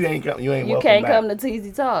demands. That's why you ain't You welcome can't back. come to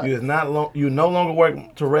TZ Talk. You is not you no longer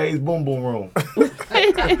work to raise boom boom room.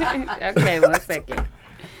 Okay, 1 second.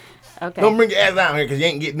 Okay. Don't bring your ass out here because you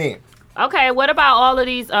ain't getting in. Okay, what about all of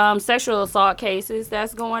these sexual assault cases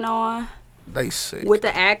that's going on They sick. with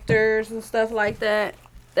the actors and stuff like that?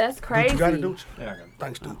 That's crazy. You got it, Dooch? Yeah, I got it.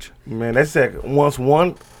 Thanks, Dooch. Man, they said once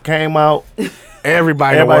one came out,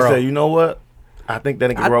 Everybody in the everybody world. said, you know what? I think that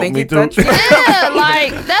nigga I groped think me he too. touched me. Yeah,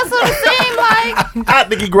 like that's what it seemed like. I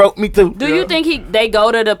think he groped me too. Do you think they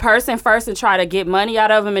go to the person first and try to get money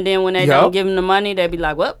out of him, and then when they don't give him the money, they be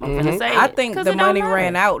like, "Well, I'm gonna say." I think the money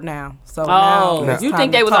ran out now. So Oh, now it's you time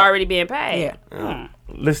think to they was talk. already being paid? Yeah.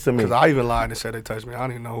 Listen to Because me. I even lied and said they touched me. I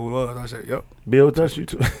don't even know who it was. I said, yep, Bill touched you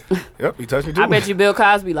too. yep, he touched me too. I bet you Bill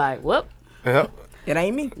Cosby like, whoop, Yep. It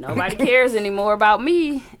ain't me. nobody cares anymore about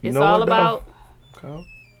me. It's know all what, though? about. Okay.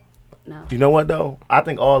 No. You know what though? I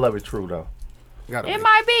think all of it's true though. Gotta It be.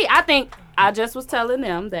 might be. I think I just was telling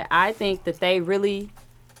them that I think that they really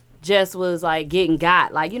just was like getting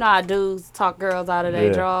got. Like, you know how dudes talk girls out of their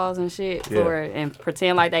Yeah. drawers and shit Yeah. for and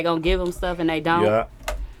pretend like they gonna give them stuff and they don't. Yeah.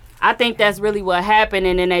 I think that's really what happened,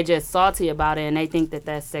 and then they just salty about it and they think that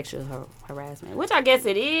that's sexual harassment, which I guess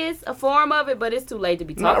it is a form of it, but it's too late to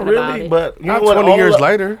be Not talking about really, it. but you Not know what? 20 years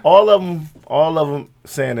later. all of them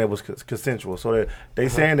saying that it was consensual. So they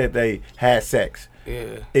saying that they had sex.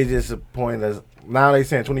 Yeah. It's just a point as now they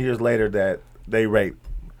saying 20 years later that they raped.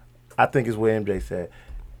 I think it's what MJ said.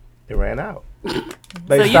 It ran out. They So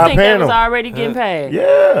you stopped think that paying was them. already getting paid?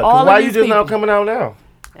 Yeah. 'Cause All of why you these just now people. coming out now?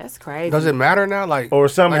 That's crazy. Does it matter now? Like, Or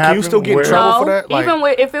something like, can you happened still get in where- trouble No, for that? Like, even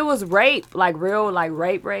if it was rape, like real, like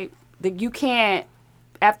rape, that you can't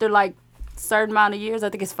after like certain amount of years. I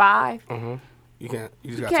think it's 5. you can't. You, just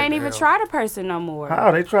You gotta can't take the even L. try the person no more.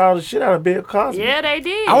 How they tried the shit out of Bill Cosby? Yeah, they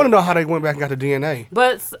did. I want to know how they went back and got the DNA.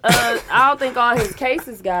 But I don't think all his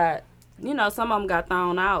cases got. You know, some of them got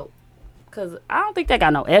thrown out because I don't think they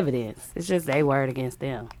got no evidence. It's just they word against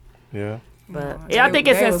them. Yeah. But yeah, I think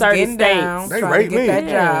it's They in was certain getting states. down, They trying raped to get me. that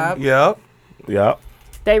Yeah. job. Yep. Yeah.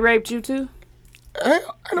 They raped you too. Hey,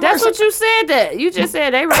 That's what you said. That you just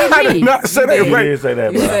said they raped I me. did not say they He did raped. say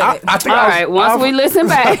that, You bro. said I, it. I think All I was, right, once we listen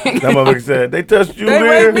back, That motherfucker said they touched you They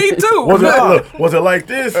there. raped me too. Was it like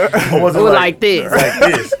this? Or was it it was like this.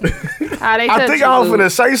 Like this? How they I touch think you, I was boo?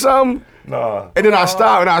 finna say something, Nah. and then I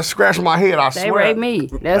stopped and I scratched my head. I They swear. raped me.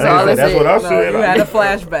 That's I all ain't it say- that's what I said. No, said. you had a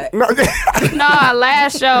flashback. No, No,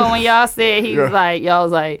 last show when y'all said he was like, y'all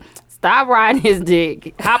was like, stop riding his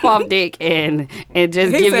dick, hop off dick, and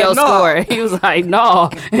just He give said your no. score. He was like, no,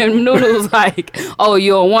 and Nunu was like, oh,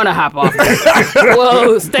 you don't want to hop off.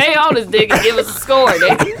 Well, stay on his dick and give us a score.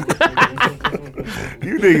 Nigga.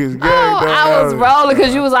 you niggas gay. Oh, I was rolling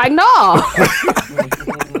because you was like, no,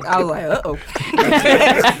 I was like, uh oh.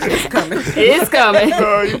 It's coming. it's coming.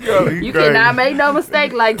 Oh, you You crazy. cannot make no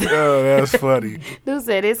mistake like that. Oh, that's funny. Dude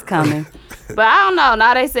said it's coming. But I don't know.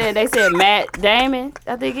 Now they said Matt Damon.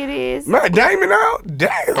 I think it is. Matt Damon now?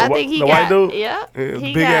 Damn. I think he the got. white dude? Yeah. Yeah,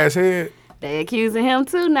 he big got- ass head. They accusing him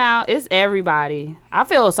too now. It's everybody. I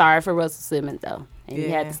feel sorry for Russell Simmons though, and he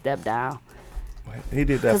had Yeah. to step down He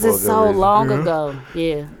did that because for a it's good so reason. long ago.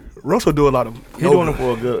 Yeah, Russell do a lot of. He's doing it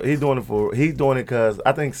for a good. He's doing it because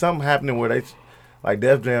I think something happening where they, like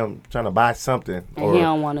Def Jam, trying to buy something, and he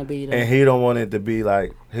don't want to be there. and he don't want it to be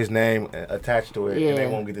like his name attached to it, and they Yeah.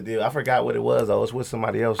 won't get the deal. I forgot what it was though. It's with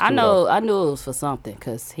somebody else. Too, I know. though. I knew it was for something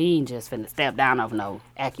because he ain't just finna step down over no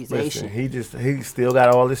accusation. Listen, he still got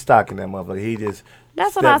all his stock in that motherfucker. He just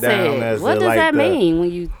That's what I stepped down said. as What the, does like, that the- mean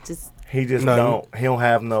when you just? He just Nothing. He don't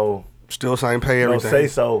have no Still same pay everything. say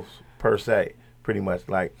so per se. Pretty much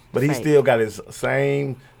like, but he Right. still got his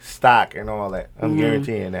same stock and all that. I'm Mm-hmm.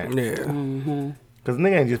 guaranteeing that. Yeah. Cause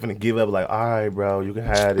nigga ain't just gonna give up like, all right, bro, you can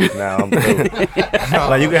have this now. I'm through.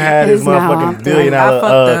 Like you can have this It's now, I'm motherfucking through. $1 billion I fucked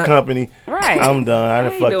up. company. Right. I'm done. I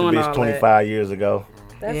done ain't fucked the doing bitch all 25 years ago.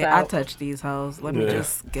 That's Yeah, I out. touched these hoes. Let me Yeah.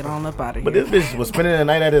 just get on up out of But here. this bitch was spending the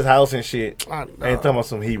night at his house and shit. I Ain't know. talking about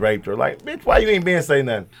some he raped her. Like, bitch, why you ain't been say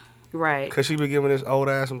nothing? Right. Cause she be giving this old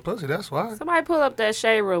ass some pussy. That's why. Somebody pull up that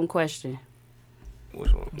shade room question.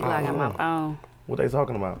 Which one? You like on my phone. What they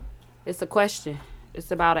talking about? It's a question.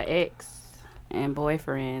 It's about an ex and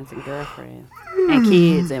boyfriends and girlfriends and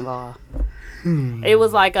kids involved. It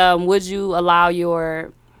was like, would you allow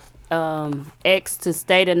your ex to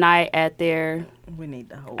stay the night at We need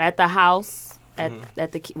the whole. the house at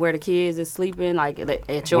the where the kids is sleeping, like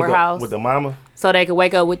at your house, With the mama? so they could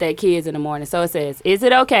wake up with their kids in the morning. So it says, is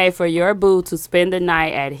it okay for your boo to spend the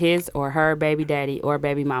night at his or her baby daddy or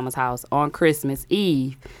baby mama's house on Christmas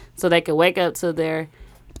Eve, so they could wake up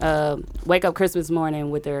Christmas morning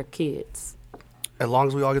with their kids? As long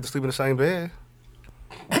as we all get to sleep in the same bed.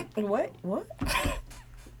 What? Wait,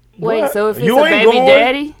 What? so if it's You a ain't baby going?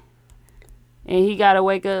 daddy and he gotta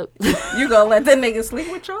wake up, You gonna let that nigga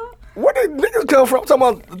sleep with y'all? Where did niggas come from? I'm talking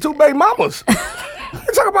about the 2 baby mamas. You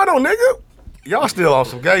talking about no nigga? Y'all still on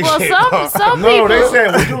some gay well, shit. some No, people. they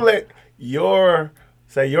saying, would you let your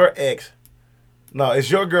ex, no, it's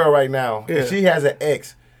your girl right now, Yeah. and she has an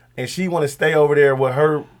ex, and she want to stay over there with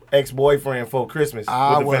her ex-boyfriend for Christmas.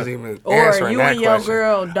 I with the wasn't family. even Or answering you that and your question.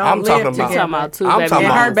 girl don't I'm live talking about- together. talking about two I'm baby talking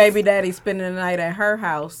and about- her baby daddy spending the night at her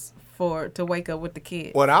house to wake up with the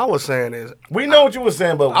kid. What I was saying is, We know what you were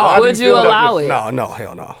saying, but why would do you feel that allow this- it? no,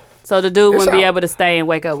 hell no. So the dude It's wouldn't be out. able to stay and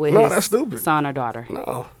wake up with No, his that's stupid. son or daughter.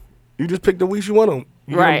 No. You just pick the weeks you want them.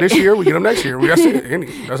 You get Right. them this year, we get them next year. That's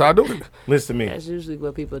it. That's how I do it. Listen to me. That's usually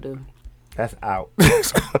what people do. That's out.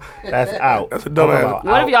 That's out. That's a dumb I'm ass. about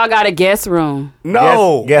What out. if y'all got a guest room?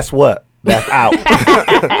 No. Guess what? That's out.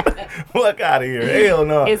 Fuck out of here. Hell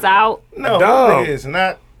no. It's out. No, Dumb. nigga, it's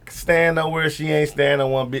not staying nowhere. She ain't staying on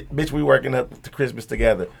one. Bitch, we working up to Christmas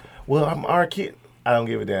together. Well, I'm our kid. I don't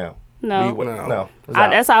give a damn. No. No. It's out.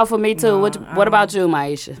 That's out for me too. What about you,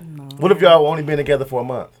 Maisha? What if y'all only been together for a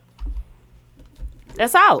month?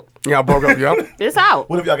 That's out. Y'all broke up, y'all. It's out.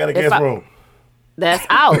 What if y'all got a If guest I- room? That's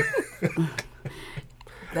out.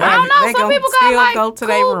 I don't know. They Some gon' people still got like go to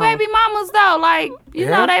their cool room. baby mamas though. Like you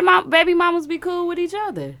Yeah. know, baby mamas be cool with each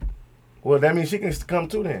other. Well, that means she can come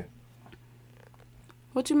too then.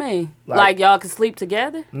 What you mean? Like- Like y'all can sleep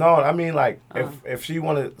together? No, I mean like if she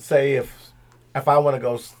want to say if I want to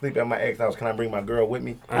go sleep at my ex house, can I bring my girl with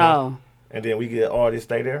me? Oh, And then we get all this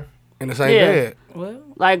stay there. In the same Yeah. bed. Well,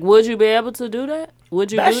 like would you be able to do that?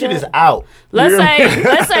 Would you? That do shit that? is out. Let's You hear me? say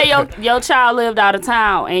let's say your child lived out of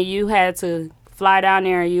town and you had to fly down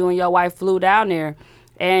there and you and your wife flew down there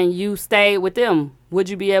and you stayed with them. Would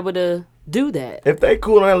you be able to do that? If they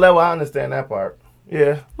cool on that level, I understand that part.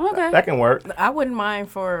 Yeah, Okay. that can work. I wouldn't mind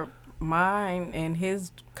for mine and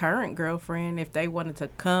his current girlfriend if they wanted to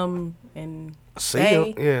come and See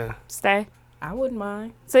stay. ya. Yeah. Stay. I wouldn't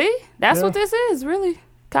mind. See, that's Yeah. what this is, really.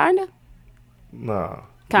 Kinda. Nah,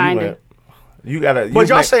 Kinda. You gotta. But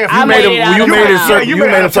y'all say if I you made made it a out you of made it town. certain you made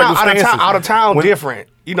it out of town circumstances. out of town When- different.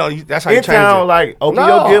 You know, that's how you In change town, it. like open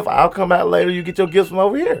No. your gift. I'll come out later. You get your gifts from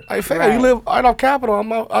over here. Hey, fam, Right. you live right off Capitol.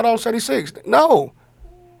 I'm out on 76. No.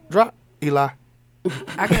 Drop Eli.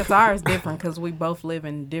 I guess ours different because we both live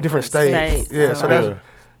in Different states. States. Yeah, so Yeah.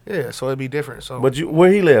 that's so it'd be different. So But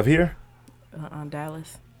where he live here?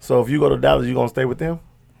 Dallas. So if you go to Dallas, you gonna stay with them?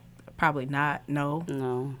 Probably not. No.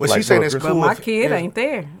 No. but like she's saying for it's Christmas. cool. But my if- kid yeah. ain't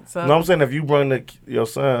there. So No, I'm saying if you bring your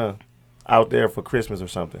son out there for Christmas or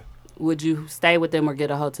something. Would you stay with them or get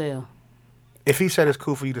a hotel? If he said it's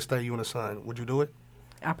cool for you to stay, you and the son, would you do it?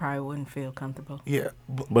 I probably wouldn't feel comfortable. Yeah.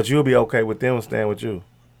 But you'll be okay with them staying with you.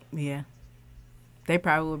 Yeah. They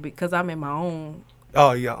probably would be because I'm in my own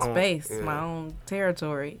Oh yeah. space, yeah. my own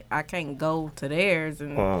territory. I can't go to theirs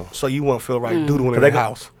and So you won't feel right doodling in They the got-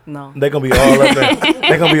 house. no. They gonna be all up there.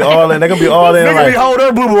 They gonna be all in. They gonna be all in. Nigga Like, be holding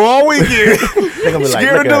her boo boo all weekend. they gonna be like,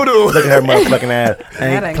 scared look of at, doo-doo. look at her motherfucking ass. That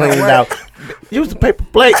Ain't ain't gonna cleaned work. out. Use the paper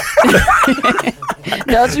plate.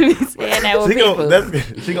 Don't you be saying that with she,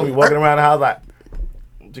 people? she gonna be walking around the house like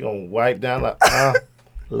she gonna wipe down like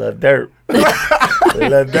little dirt.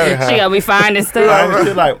 Little dirt. Huh? She gonna be finding stuff.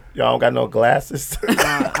 She like y'all don't got no glasses.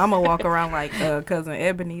 I'm gonna walk around like cousin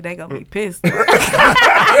Ebony. They gonna be pissed. She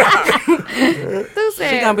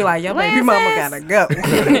She gonna be like, your baby mama gotta go.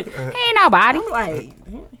 Ain't nobody. Like,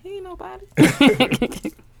 he ain't nobody.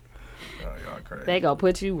 They gonna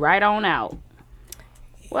put you right on out.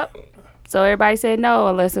 Well, so everybody said no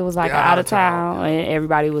unless it was like Yeah, out of town and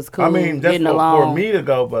everybody was cool, I mean, that's getting for along. me to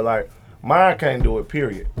go, but like mine can't do it.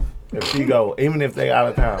 Period. If she go, even if they out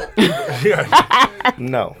of town,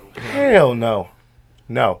 no, hell no,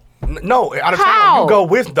 no. No, out of How? town. You go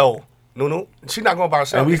with though. No. She's not going by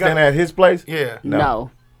herself. And we You got- standing at his place. Yeah.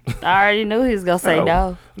 No. I already knew he was gonna say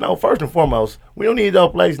no. No, first and foremost, we don't need no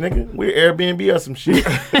place, nigga. We're Airbnb or some shit.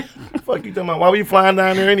 Fuck you talking about? Why we flying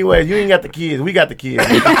down there anyway? You ain't got the kids. We got the kids.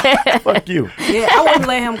 nigga. Fuck you. Yeah, I wouldn't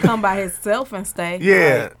let him come by himself and stay.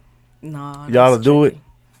 Yeah. Like, no. Y'all that's do it? tricky.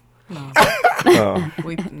 No. Uh,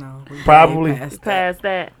 We way Probably. past that. Past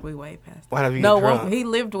that. We way past that. Why have you No, get drunk? he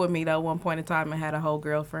lived with me though one point in time and had a whole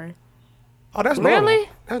girlfriend. Oh, that's normal. Really?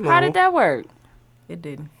 That's How did that work? It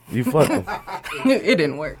didn't. you fucking. It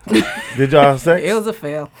didn't work. Did y'all have sex? It was a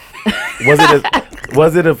fail.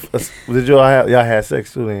 Did y'all had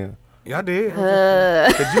sex too then? Y'all did.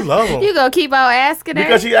 Cause you love him. You gonna keep on asking that?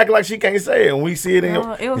 Because she act like she can't say it, and we see it in No,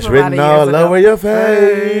 your. it was It's a lot written of all years ago. over your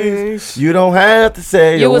face. You don't have to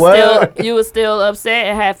say you a was word. still upset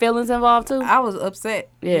and had feelings involved too. I was upset.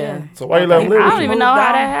 Yeah. So why you let him live I with don't you? even know Moved how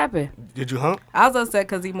on. that happened. Did you hump? I was upset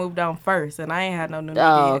because he moved on first, and I ain't had no new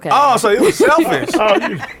Oh, kid. okay. Oh, so it was selfish.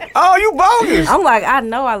 Oh, you bogus. I'm like, I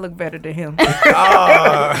know I look better than him.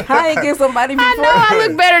 Uh, How he get somebody before? I know I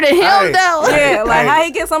look better than him Hey. though. Yeah, like Hey. how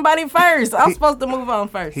he get somebody first? I'm supposed to move on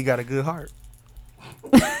first. he got a good heart.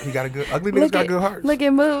 He got a good. Ugly niggas got good hearts. Look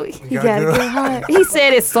at Moo. He got got a good- good heart. He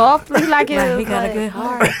said it softly like it Like, was he got a like- good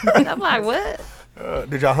heart. I'm like, what?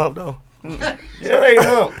 Did y'all hump though? Yeah, they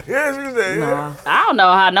hump. Yes, you said. Nah. I don't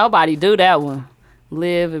know how nobody do that one.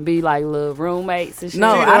 Live and be like little roommates and shit.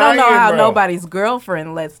 No, See, I don't know lying, how bro. nobody's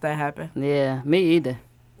girlfriend lets that happen. Yeah, me either.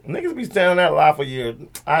 Niggas be standing on that lie for years.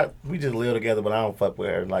 We just live together, but I don't fuck with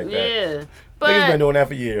her like that. Yeah. Niggas been But doing that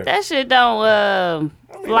for years. that shit don't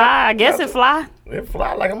fly. I guess it fly. It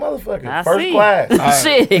fly like a motherfucker. I First see. class.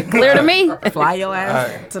 Shit, clear to me. Fly your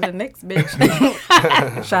ass to the next bitch.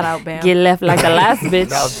 Shout out, Bam. Get left like the last bitch.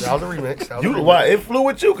 That was a remix. That was a remix. Why it flew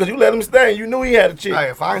with you because you let him stay. You knew he had a chick. Hey,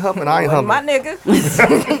 if I ain't humping, I ain't humping. My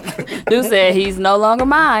nigga. Dude said he's no longer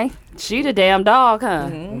mine. She the damn dog, huh?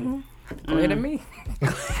 Clear to me.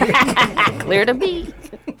 Clear to me.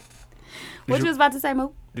 What you was about to say, Moo?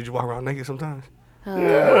 Did you walk around naked sometimes?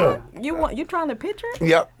 You trying to picture it?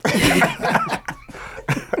 Yep.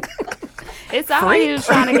 It's all right. He was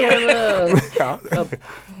trying to get a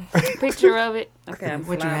picture of it. Okay, I'm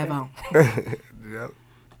What you have sliding. on? Yep.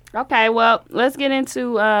 Okay, well, let's get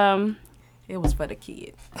into It was for the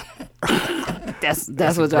kid. that's what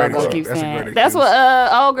y'all great gonna excuse. keep That's a saying. great That's what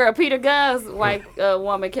excuse. old girl Peter Gunn's white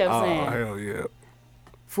woman kept Oh, saying. hell yeah.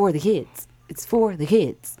 For the kids. It's for the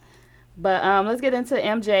kids. But let's get into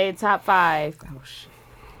MJ top 5. Oh shit.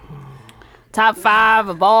 Top 5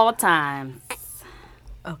 of all time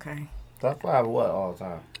Okay. Top 5 of what all the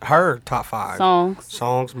time? Her top 5. songs.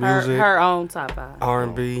 Songs, music, Her own top 5.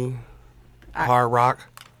 R&B, hard rock.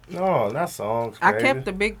 No, not songs. I crazy. kept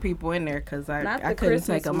the big people in there because Not I the couldn't Christmas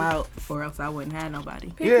take them one. out or else I wouldn't have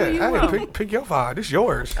nobody. Yeah, who you hey, want. pick your 5. This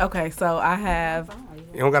yours. Okay, so I have.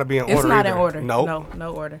 You don't got to be in order It's not either. in order. Nope.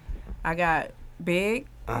 No order. I got Big,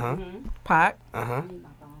 Uh-huh. Pac. Uh-huh.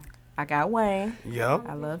 I got Wayne. Yep.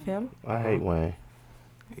 I love him I hate Wayne.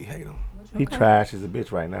 He hate him. He trash as a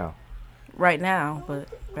bitch right now. right now, but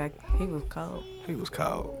back he was cold. He was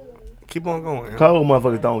cold. Keep on going. Cold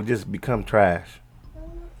motherfuckers don't just become trash.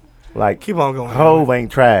 Like, Keep on going. Hove ain't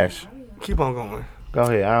trash. Keep on going. Go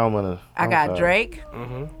ahead. I don't want to. I got Drake.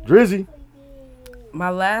 Drizzy. My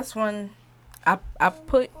last one, I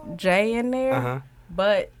put Jay in there, Uh-huh.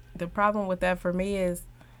 but the problem with that for me is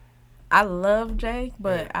I love Jay,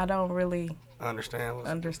 but I don't really Understand. what's-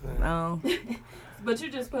 understand. But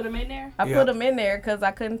you just put them in there? I Yeah. put him in there because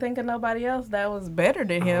I couldn't think of nobody else that was better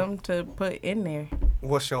than him to put in there.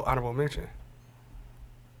 What's your honorable mention?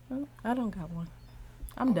 I don't got one.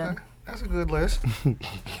 I'm done. That's a good list.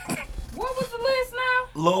 What was the list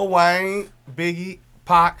now? Lil Wayne, Biggie,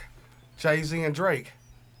 Pac, Jay-Z, and Drake.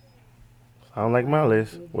 I don't like my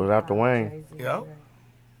list without the Wayne. Yep.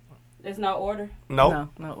 There's no order. Nope.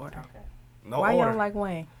 No order. No Why you order. don't like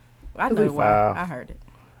Wayne? I know why. Wow. I heard it.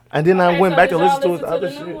 And then I went back to listen to his other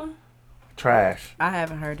the new shit. one? Trash. I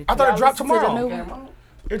haven't heard it. I thought yet. it dropped Listen to the tomorrow. new one?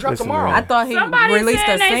 It dropped Listen, tomorrow. man. I thought he Somebody released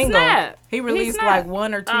said a they single. snapped. He He released snapped. like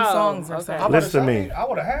 1 or 2 Oh, songs or okay. something. I'm about Listen to say, me. I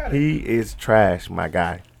would have had it. He is trash, my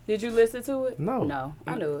guy. Did you listen to it? No. No,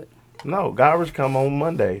 I knew it. No, garbage come on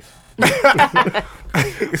Mondays. Is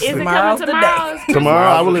it Tomorrow's coming the tomorrow? Tomorrow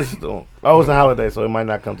I will listen to him. Oh, it's a holiday, so it might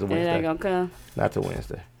not come to It ain't Wednesday. gonna come. Not to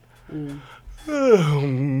Wednesday.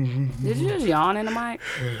 Did you just yawn in the mic?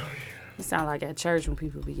 You sound like at church when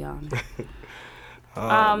people be yawning.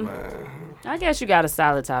 I guess you got a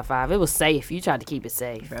solid top 5. It was safe. You tried to keep it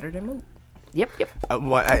safe. Better than Moot. Yep.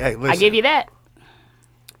 Hey, listen. I give you that.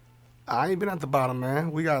 I ain't been at the bottom,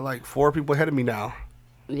 man. We got like 4 people ahead of me now.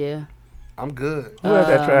 Yeah. I'm good. Who had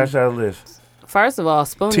that trash out list? First of all,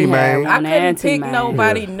 Spoonie T-Main. had I one couldn't and pick T-Main.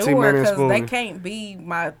 nobody T-Main newer and because they Spoonie. can't be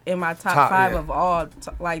in my top Top, 5 yeah. of all.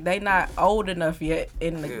 Like they not old enough yet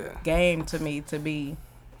in the Yeah. game to me to be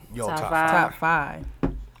Yo, Top top five. 5. top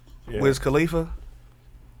 5. Yeah. Wiz Khalifa.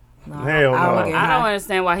 No, Hell I don't no. get I don't high.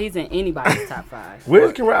 understand why he's in anybody's top 5.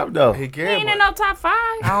 Wiz can rap though. He He can. ain't in but no top 5.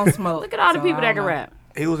 I don't smoke. Look at all the so people I that don't can know. rap.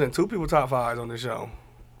 He was in 2 people top 5s on the show.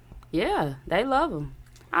 Yeah, they love him.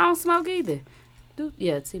 I don't smoke either.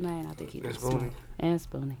 Yeah, T-Main, I think he And does Spoonie. smoke. And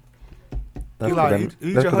Spoonie. That's Eli, because you they,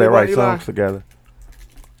 your that's 'cause honey they write bun, Eli? songs together.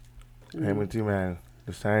 Him and T-Man,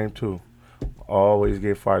 the same two. Always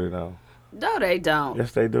get farted on. No, they don't.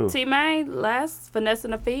 Yes, they do. T-Main, last Finesse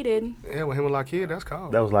and the Feeded. Yeah, with him and Lakid, that's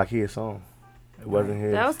called. That was like his song. It wasn't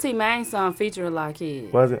his. That was T-Main's song featuring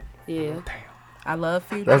Lockheed. Was it? Yeah. I love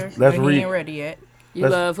Future, Let's but read- he ain't ready yet. You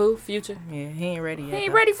Let's- love who? Future? Yeah, he ain't ready He yet.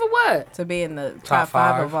 ain't though. ready for what? to be in the Top top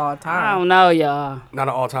 5 5. of all I time. don't know, y'all. Not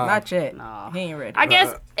an all-time. Not yet. No. He ain't ready. I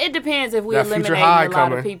guess it depends if we that Future eliminate High a lot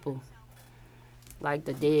coming. of people. Like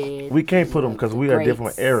the dead. We can't put him because we are a Greats.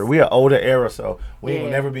 different era. We are older era, so we ain't Yeah.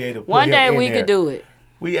 gonna never be able to put One him day in we there. could do it.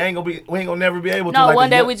 We ain't gonna never be able to. No, like one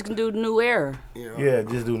the day young- we can do new era. Yeah,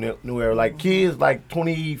 just do new era. Like kids, like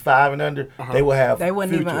 25 and under, they will have. They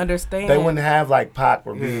wouldn't even Future. understand. They wouldn't have like Pac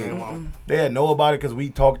or Big. They didn't know about it because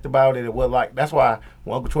we talked about it. It was like that's why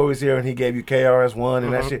when Uncle Troy was here and he gave you KRS-One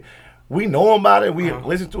and that shit. We know him about it. We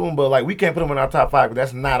listen to him, but like we can't put him in our top 5 because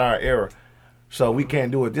that's not our era. So we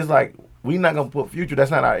can't do it. Just like we not gonna put Future.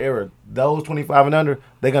 That's not our era. Those 25 and under,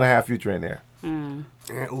 they gonna have Future in there. And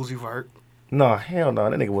Uzi Vert. No, hell no.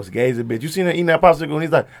 That nigga was gay as a bitch. You seen him eating that popsicle and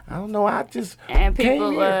he's like, I don't know, I just And came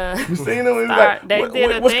people, here. You seen him? He's start- like, they what,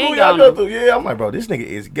 did a what thing school y'all on go him. through? Yeah, I'm like, bro, this nigga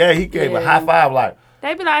is gay. He gave a Yeah. high five like,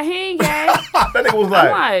 They be like, he ain't gay. that nigga was I'm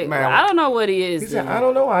like, like, man, I don't know what he is. he said, then. I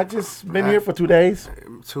don't know, I just been here for 2 days.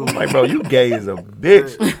 Too I'm like, bro, you gay as a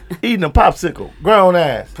bitch. Eating a popsicle. Grown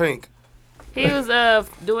ass. pink. He was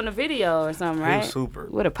doing a video or something, He right? was super.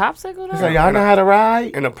 With a popsicle though? He's like, y'all know how to ride?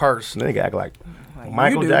 In a purse. Nigga act like Like,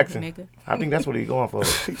 Michael you do, Jackson. nigga. I think that's what he going for.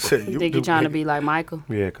 He said, You think you're trying to be like Michael?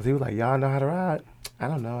 Yeah, because he was like, y'all know how to ride? I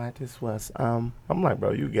don't know, I just was. I'm like,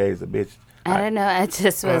 bro, you gay as a bitch. I don't know. I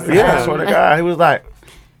just was. Yeah, I swear to God. He was like,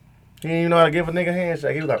 he didn't even know how to give a nigga a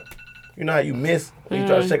handshake. He was like, you know how you miss when you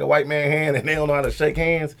try to shake a white man's hand and they don't know how to shake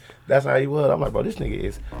hands? That's how he was. I'm like, bro, this nigga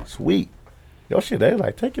is sweet. Yo, shit, they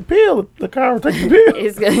like, take your pill. The car will take your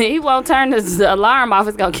pill. He won't turn his alarm off.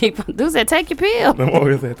 It's gonna keep. Dude said, "Take your pill." I'm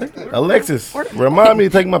over here saying, Alexis, remind me to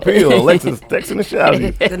take my pill. Alexis, texting the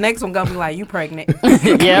shouty. The next one gonna be like, you pregnant.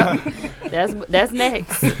 Yeah, that's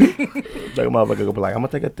next. Like a motherfucker gonna be like, I'm gonna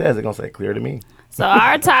take a test. They're gonna say clear to me. So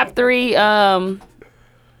our top three. Our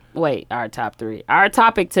top three. Our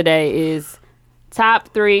topic today is top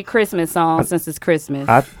 3 Christmas songs since it's Christmas.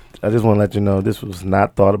 I just want to let you know this was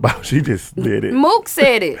not thought about. She just did it. Mook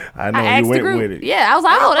said it. I know, you asked the went group. with it. Yeah, I was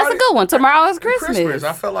like, oh, that's a good one. Tomorrow is Christmas.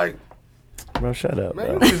 I felt like, Bro, shut up, man,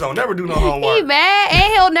 bro. you niggas don't never do no He homework. mad,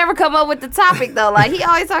 and he'll never come up with the topic though. Like he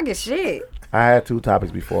always talking shit. I had 2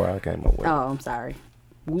 topics before I came up with it. Oh, I'm sorry.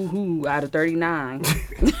 Woohoo! Out of 39,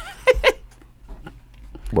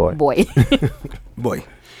 Boy. boy. Boy.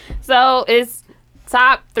 So it's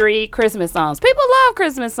top 3 Christmas songs. People love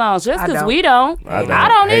Christmas songs just I because don't. we don't. I don't. I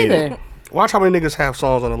don't Hate either. it. Watch how many niggas have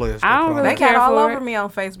songs on the list. I don't really They care got all for over it. me on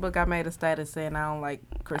Facebook. I made a status saying I don't like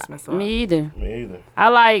Christmas songs. Me either. Me either.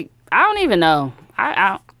 I don't even know.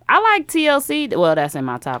 I like TLC. Well, that's in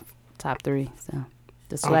my top 3. So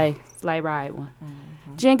the sleigh ride one.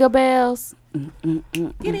 Jingle bells.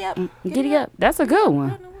 Giddy up. Giddy up. That's a good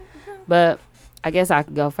one. But I guess I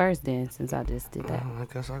could go first then, since I just did that. I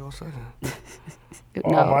guess I go second.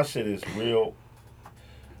 All my No. shit is real.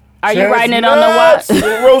 Are you writing it on the wine?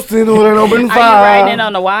 wine? Roasting on an open fire. Are you writing it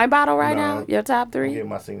on the wine bottle right No. now? Your top 3? Get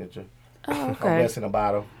my signature. Oh, I'm okay. blessing a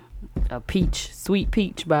bottle. A peach, sweet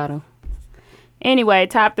peach bottle. Anyway,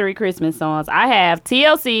 top 3 Christmas songs. I have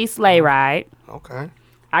TLC Sleigh Ride. Okay.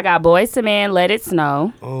 I got Boyz II Men Let It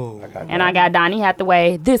Snow. Oh. And I got Donny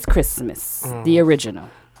Hathaway This Christmas, the original.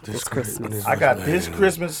 This Christmas. I got this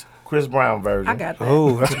Christmas Chris Brown version. I got that.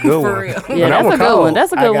 Oh, that's a good For one. real. Yeah, that that's one a good cold. one.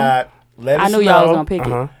 That's a I good one. got Let It I knew Snow, y'all was gonna pick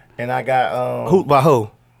Uh-huh. it. and I got Who by who?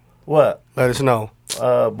 what? Let us know.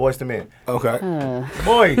 Boyz II Men. Okay.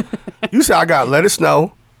 Boy, You said I got Let It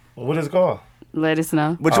Snow, what is it called? Let us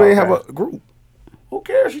know. but you Oh, ain't have okay. a group. Who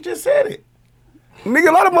cares? You just said it. Nigga,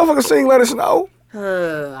 a lot of motherfuckers sing Let It Snow. I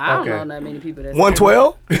don't Okay. know that many people that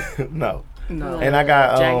 112? No. No. And I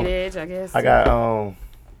got Jagged Edge, I guess. I got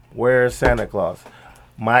Where's Santa Claus?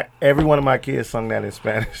 Every one of my kids sung that in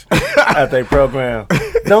Spanish at their program.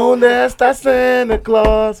 Donde está Santa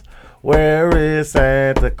Claus? Where is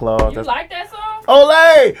Santa Claus? You like that song?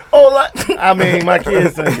 Ole! Ole! I mean, my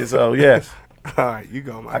kids sing it, so yes. All right, you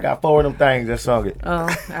go, man. I got 4 of them things that sung it.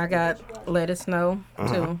 I got Let It Snow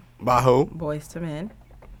too. By who? Boyz II Men.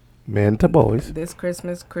 Men to boys. This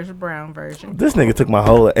Christmas, Chris Brown version. This nigga took my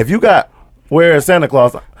whole. If you got Where is Santa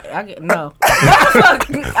Claus? I get no.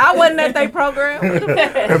 I wasn't at their program.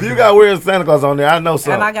 If you got Where is Santa Claus on there, I know And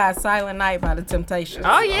something. I got Silent Night by the Temptations.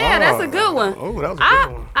 Oh yeah, that's a good one. Oh, that was a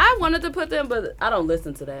good one. I wanted to put them, but I don't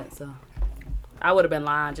listen to that, so I would have been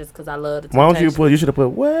lying just because I love the Why don't you Temptations. put? You should have put.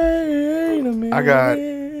 Wait a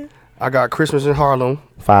minute. I got Christmas in Harlem,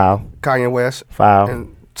 Foul. Kanye West, Foul.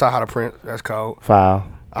 and Tahada Prince. That's cold. Foul.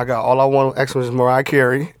 I got All I Want Xmas is Mariah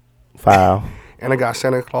Carey, Foul. and I got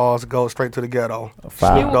Santa Claus Goes Straight to the Ghetto.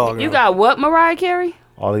 Foul. Snoop Dogg. You got what, Mariah Carey?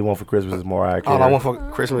 All he want for Christmas is Mariah Carey. All I Want for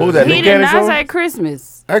Christmas. Who's that? He Nick did Cannon not song? say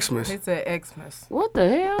Christmas. Xmas. He said Xmas. What the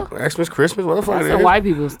hell? Xmas, Christmas, what the fuck That's it the is? white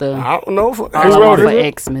people stuff. I don't know. All I wrote want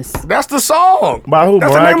it? for Xmas. That's the song. By who?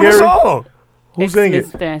 That's the Mariah name of the Carey? song. Who sing it?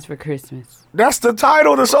 Xmas stands for Christmas. That's the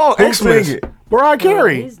title of the song. Who Xmas. sing it? Mariah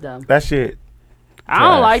Carey. He's dumb. That shit. I don't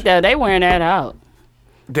Trash. like that. They wearing that out.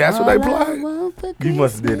 That's what they play. You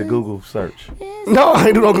must have did the Google search. No, I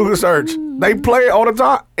ain't do no Google search. They play it all the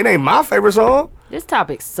time. It ain't my favorite song. This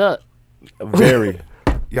topic suck. Very.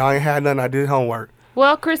 Y'all ain't had nothing. I did homework.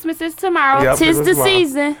 Well, Christmas is tomorrow. Yep, Tis Christmas the tomorrow.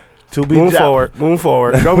 season. To be Move jo- forward. Move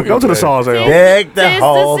forward. Go to the songs, L. Deck the Tis the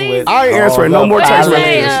halls season. with. I ain't answering no more balls text of What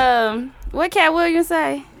messages. fire. What Cat Williams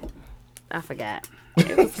say? I forgot.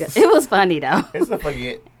 It was good. It was funny though. It's a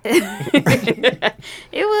forget.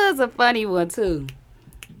 It was a funny one too.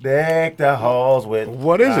 Deck the halls with.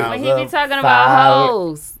 What is it? When he be talking about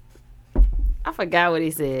hoes. I forgot what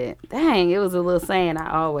he said. Dang, it was a little saying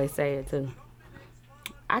I always say it too.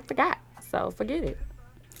 I forgot, so forget it.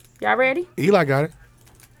 Y'all ready? Eli got it.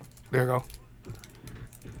 There you go.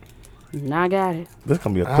 I got it. This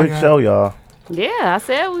gonna be a I quick got show, y'all. Yeah, I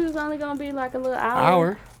said we was only gonna be like a little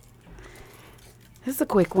hour. It's a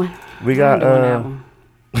quick one. We I got ain't doing that one.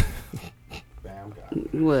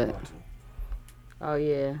 What? Oh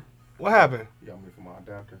yeah. What happened? You got me for my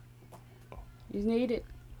adapter? You need it?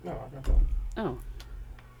 No, I got that. Oh.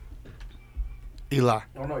 Eli.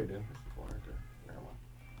 Oh, no, you didn't. It's before right there.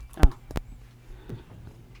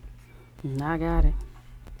 Never mind. I got it.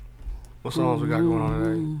 What songs we got going on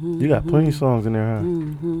today? You got plenty of songs in there,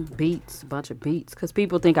 huh? Beats, a bunch of beats. Because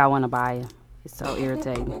people think I want to buy it. It's so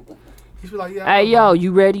irritating. He's be like, yeah. Hey, yo,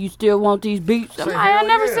 you ready? You still want these beats? I'm Say, like, I hell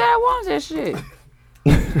never yeah. said I wanted that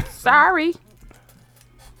shit. Sorry.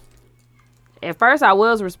 At first, I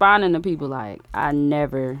was responding to people like, I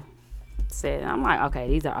never said. I'm like, okay,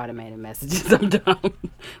 these are automated messages. I'm dumb. Let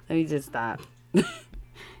me just stop.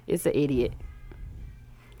 It's an idiot.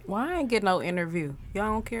 Why I ain't get no interview? Y'all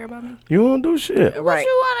don't care about me? You don't do shit. Right.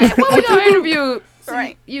 What we gonna interview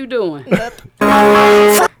you doing?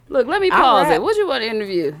 Look, let me pause rap. it. What you want to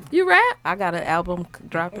interview? You rap? I got an album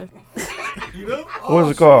dropping. You know?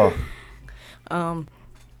 What's it called?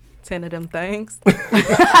 10 of them things.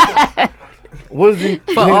 What is it?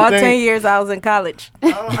 For all 10 years I was in college.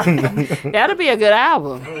 That'll be a good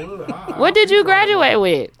album. What did you graduate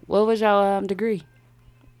with? What was your degree?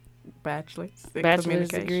 Bachelor's in Bachelor's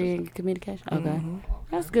communication. degree in communication. Okay,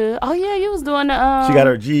 that's good. Oh yeah, you was doing the She got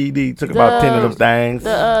her GED. Took about 10 of them things.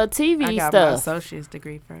 the TV I got my stuff. associate's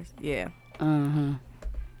degree first. Yeah. Uh-huh.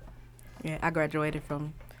 Yeah, I graduated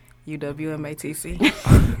from UWMATC.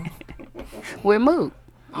 With Moot.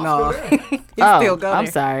 No. He Oh, still go I'm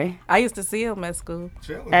there. sorry. I used to see him at school.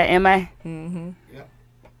 Chilling. At MA. Yeah.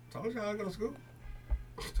 Told y'all I go to school.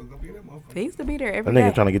 Still gonna be in that motherfucker. He used to be there That every nigga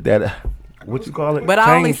day. trying to get that. What you call it? But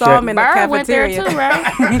I only Change saw check. him in the Bird went there cafeteria. too,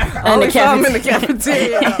 right? I only saw him in the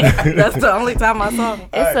cafeteria. That's the only time I saw him.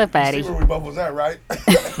 It's a You fatty. see where we both was at, right?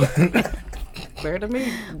 Better than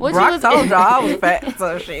me. What you Brock was- told y'all I was fat,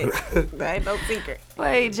 so shit. That ain't no secret.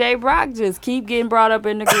 Wait, Jay Brock just keep getting brought up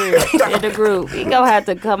in the group. In the group, he gonna have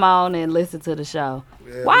to come on and listen to the show.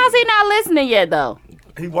 Why is he not listening yet though?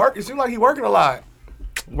 He work. It seems like he working a lot.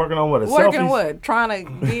 Working on what? A Working selfies? what? Trying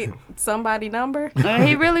to get somebody number? And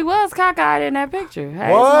he really was cockeyed in that picture.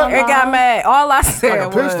 Hey, What? It got mad. All I said Like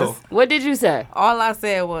a pistol. was, What did you say?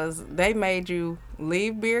 they made you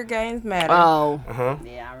leave beer games matter. Oh, Uh-huh.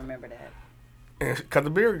 yeah, I remember that. And cut the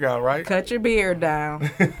beard down, right? Cut your beard down.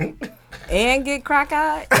 And get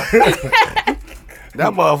crock-eyed. That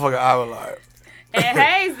motherfucker, I was like, And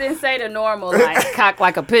Hayes didn't say the normal like cock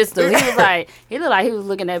like a pistol. He was like, he looked like he was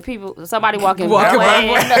looking at people, somebody walking one Walking way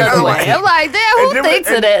by and another way. I'm like, damn, who thinks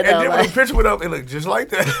of that And though? then when Like, the picture went up, it looked just like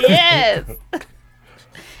that. yes.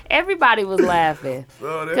 Everybody was laughing.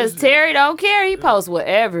 Oh, that Because shit. Terry don't care. He posts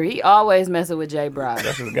whatever. He always messing with Jay Brock.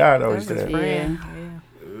 That's his guy, though. He That's his said. friend.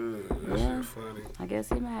 That shit funny. I guess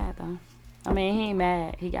he mad though. I mean, he ain't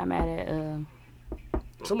mad. He got mad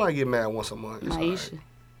at Somebody get mad once a month. It's Maisha.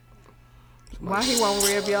 Why he won't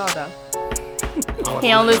rib y'all though? He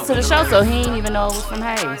don't listen to the show, so he ain't even know it was from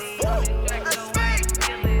Hayes.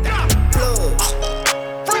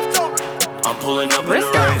 I'm pulling up in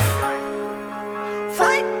the Briscoe. rave.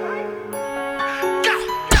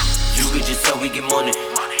 You could just tell we get money.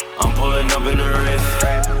 I'm pulling up in the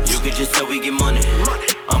rave. You could just tell we get money.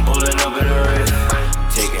 I'm pulling up in the rave.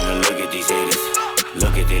 Taking a look at these haters.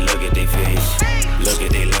 Look at they face. Look at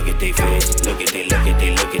they face. Look at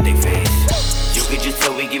they face. You could just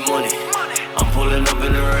tell we get money. I'm pulling up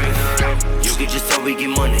in the rave. You could just tell we get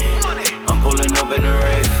money. I'm pulling up in the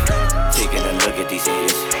rave. Taking a look at these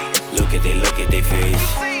haters. Look at they face.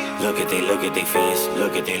 Look at they face.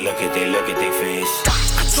 Look at they face.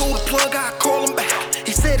 I told the plug I'd call him back.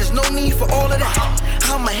 He said there's no need for all of that.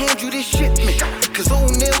 I'ma hand you this shipment, cause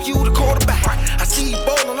O'Neal you the quarterback. I see you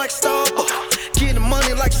ballin' like Starbucks, getting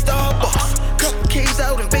money like Starbucks. Couple K's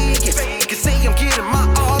out in Vegas, can say I'm getting my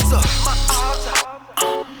odds up.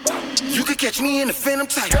 You could catch me in the Phantom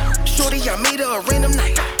type. Shorty, I made her a random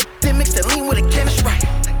night. Then mix the lean with a Guinness right.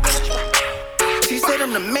 She said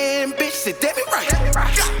I'm the man, bitch, said that me right.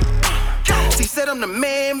 She said I'm the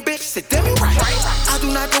man, bitch, said that me right. I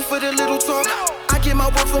do not go for the little talk. I get my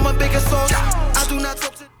work for my bigger sauce. I do not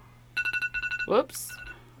talk to... Whoops.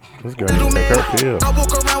 This girl needs to take her pill. I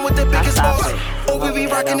walk around with the biggest stop boss. it. Oh, we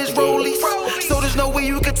be rocking this rollies. So there's no way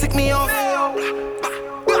you could tick me off.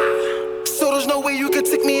 So there's no way you could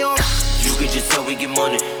tick me off. You could just tell we get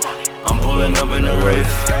money. I'm pulling up in the rave.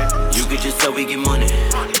 You could just tell we get money.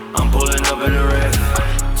 I'm pulling up in the rave.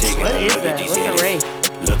 Taking What a is look that? at these What's a haters. rave?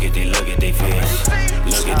 Look at they face.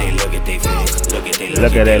 Look at they face. Look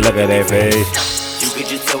at Look at that face. You could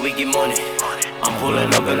just tell we get money. I'm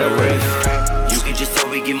pulling up in the rave. You could just tell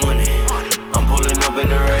we get money. I'm pulling up in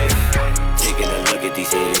the rave. Taking a look at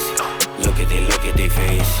these haters. Look at they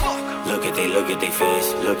face. Look at they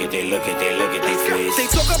face. Look at they face. They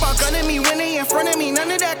talk about gunning me when they in front of me.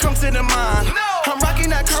 None of that comes to the mind. I'm rocking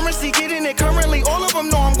that currency, getting it currently. All of them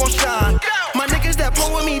know I'm gon' shine. My niggas that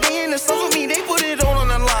pull with me, they in the sun with me. They put it all on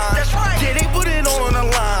the line. Yeah, they put it all on the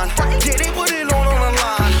line. Yeah, they put it all on the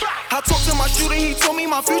line. I talked to my shooter, he told me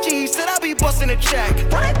my future. He said I be busting a check.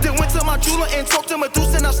 Then went to my jeweler and talked to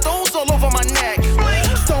Medusa. Now stones all over my neck.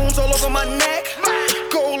 Stones all over my neck.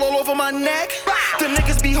 Gold all over my neck. The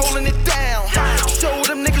niggas be holding it down. Show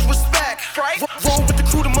them niggas respect. Roll with the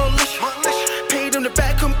crew, the militia. Pay them the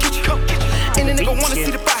back, come get you. And the nigga wanna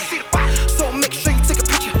see the body.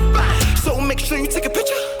 So make sure you take a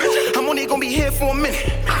picture. I'm only gonna be here for a minute.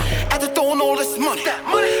 After throwing all this money,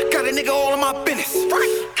 got a nigga all in my business.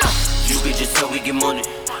 You could just tell we get money.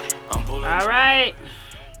 I'm pulling All right.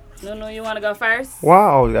 Nunu, you want to go first? Why I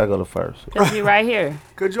always gotta go to first? Cause you right here.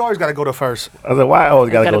 Cause you always gotta go to first. I said, why I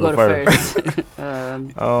always gotta, Gotta go to first? first.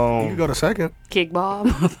 You can go to second. Kickball.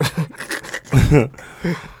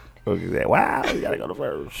 Wow, you gotta go to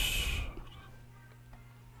first.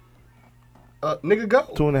 Nigga, go.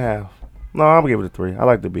 2.5. No, I'm gonna give it a 3. I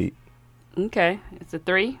like the beat. Okay, it's a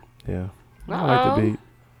 3. Yeah, I like Uh-oh. the beat.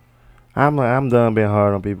 I'm done being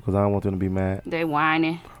hard on people because I don't want them to be mad. They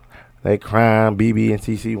whining. They crying, BB and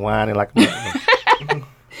CC whining like.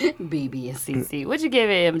 BB and CC. What'd you give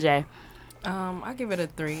it, MJ? I give it a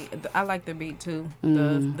 3. I like the beat too.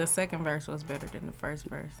 The second verse was better than the first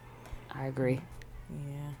verse. I agree.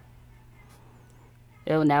 Yeah.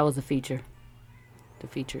 Oh, and that was a feature. The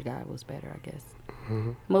feature guy was better, I guess.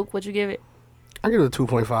 Mook, what'd you give it? I give it a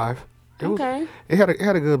 2.5. Okay. It had a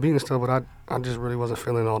good beat and stuff, but I just really wasn't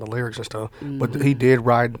feeling all the lyrics and stuff. But he did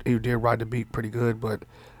ride the beat pretty good, but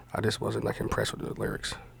I just wasn't like impressed with the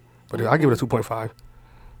lyrics. But I give it a 2.5.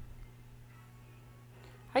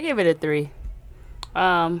 I give it a 3.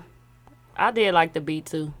 I did like the beat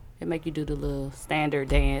too. It make you do the little standard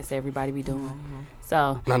dance everybody be doing.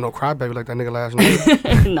 So Not no crybaby like that nigga last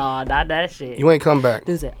night. no, not that shit. You ain't come back.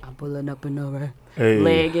 Dude said, I'm pulling up and over. Hey.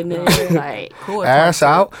 Leg in there. Like, Cool. Ass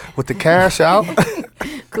out with the cash out.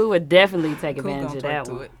 Cool would definitely take Cool advantage of gonna that twerk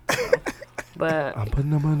to one. it. But I'm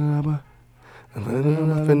putting them on the number.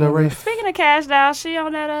 Up in the race. speaking of Cash Doll, she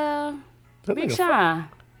on that Big Sean.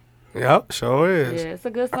 Yep, sure is. Yeah, it's a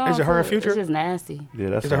good song. Is it her and too. Future? It's just nasty. Yeah,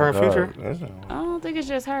 that's Is it her in Future? I don't think it's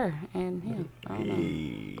just her and him. I don't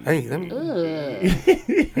know. Hey, let me. Ugh.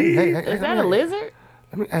 Hey, Is that a lizard?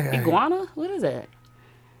 hey. Iguana? What is that?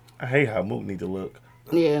 I hate how Mook need to look.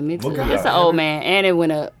 Yeah, me too. Look at It's that. an old man, and it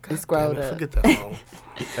went up and scrolled Damn it, up. forget that song.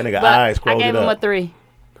 That nigga But eyes I scrolled gave it him a up. 3.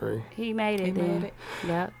 3. He made it. He then. made it.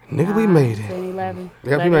 Yep. Nigga, we made it. 10, 11.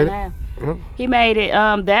 Yep, he made it. 11.5. Yep. He made it.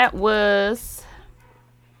 That was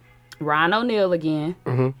Ron O'Neal again.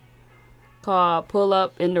 Mhm. Called "Pull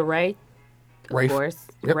Up in the Wraith." Of Wraith. course,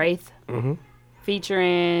 Yep. Wraith. Mhm.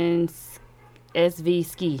 Featuring SV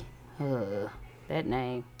Ski. That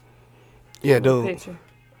name. Yeah, dude. Picture.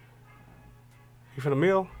 You from the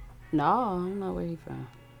mill? No, I don't know where he from.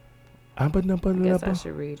 I'm putting up on Guess I the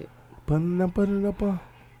should read it. I'm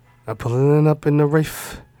pulling up in the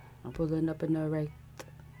race. I'm pulling up in the Wraith. What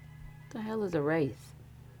the hell is a Wraith?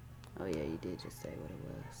 Oh yeah, you did just say what it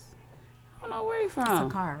was. I don't know where he It's a from.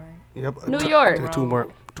 car, right? Yep. New York. Two more.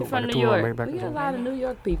 He from New York. We got a lot of New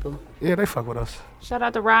York people. Yeah, they fuck with us. Shout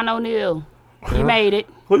out to Ron O'Neal. He made it.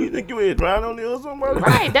 Who you think you is? Ryan O'Neal or somebody?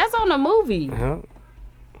 Right, that's on the movie. Yeah.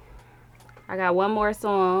 I got one more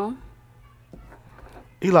song.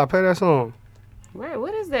 Eli, play that song. Wait,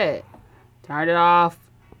 what is that? Turn it off.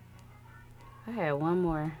 I had one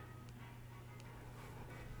more.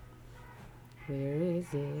 Where is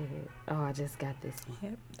it? Oh, I just got this one.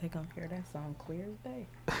 Yep, they gonna hear that song clear as day.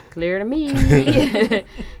 Clear to me.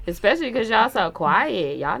 Especially because y'all so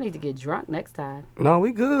quiet. Y'all need to get drunk next time. No,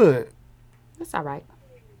 we good. That's all right.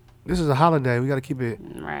 This is a holiday. We got to keep it.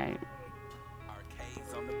 Right.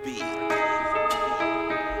 Arcades on the beat.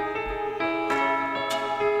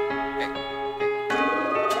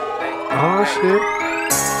 Oh, shit.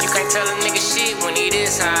 You can't tell a nigga shit when he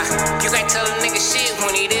this high. You can't tell a nigga shit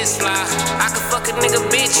when he this fly. I could fuck a nigga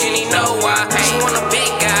bitch and he know why. She want a big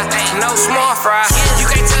guy. no small fry. You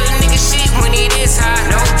can't tell a nigga shit when he this high.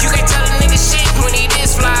 No, you can't tell a nigga shit when he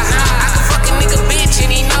this fly. I can fuck a nigga bitch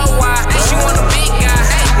and he know why. She want a big guy,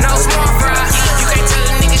 no small fry. You can't tell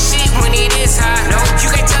a nigga shit when he this high. No,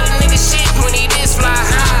 you can't tell a nigga shit when he this fly.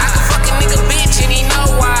 I can fuck a nigga bitch and he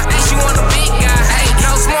know why. She want a big guy,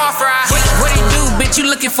 no small fry. What it do, bitch?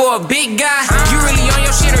 You looking for a big guy? You really on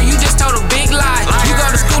your shit or you just told a big lie? You go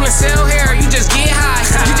to school and sell hair or you just get high?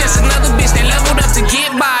 You just another bitch that leveled up to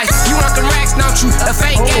get by. You want them racks, don't you? A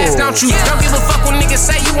fake ass, don't you? Don't give a fuck when niggas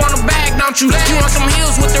say you want a bag, don't you? You want some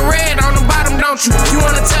heels with the red on the bottom, don't you? You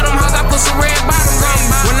wanna tell them hoes I put some red bottoms on.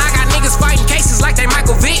 When I got niggas fighting cases like they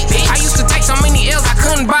Michael Vick, I used to take so many L's I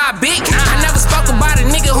couldn't buy a Bic. I never spoke about a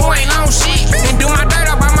nigga who ain't on shit. And do my dirt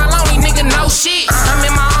all by my lonely nigga, no shit. I'm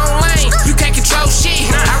in my own lane, you can't control shit.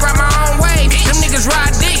 I ride my own way, them niggas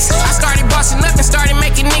ride dicks. I started bossing up and started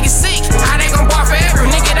making niggas sick. How they gon' bar forever,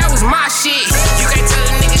 nigga, that was my shit. You can't tell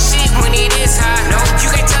a nigga shit when he this high. No, you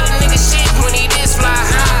can't tell a nigga shit when he this fly.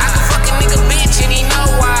 I can fuck a nigga bitch and he know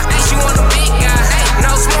why. She want a big guy,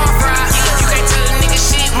 no small fry. You can't tell a nigga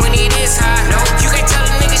shit when he this high. No, you can't tell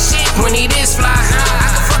a nigga shit when he this fly. I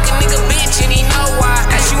can fuck a nigga bitch and he know why.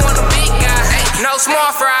 She want a big guy, no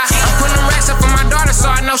small fry. I'm putting them racks up for my daughter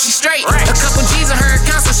so I know she straight. A couple G's in her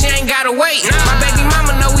account so she ain't gotta wait. My baby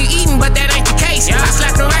mama know we eating but that ain't the case. I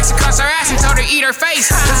slapped the racks across her ass and told her eat her face.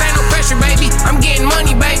 Cause ain't no pressure, baby, I'm getting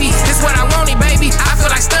money, baby. This what I wanted, baby, I feel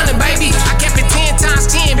like stunning, baby. I kept it 10 times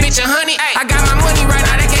 10, bitch, 100. I got my money right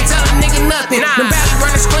now, they can't tell a nigga nothing. The valley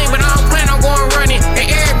runners clean but I don't plan on going running. And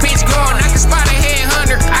every bitch going, I can spot a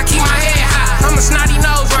headhunter. I keep my head high, I'm a snotty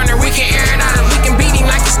nose runner. We can air it out and we can beat him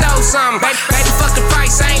like he stole something. Baby, fuck the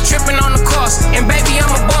price, I ain't tripping on the cost. And baby, I'm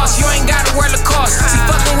a boss, you ain't gotta wear Lacoste. See,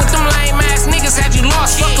 fucking with them lame ass niggas had you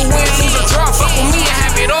lost. Fuck a win, lose or draw, fuck with me and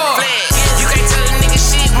have it all. You can't tell a nigga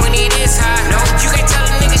shit when he this high. No, you can't tell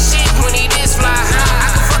a nigga shit when he this fly. I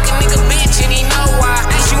can fuck a nigga bitch and he know why.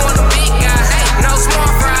 She want a big guy, no small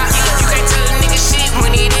fry. You can't tell a nigga shit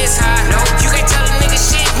when he this high. No, you can't tell a nigga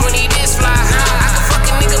shit when he this fly. I can fuck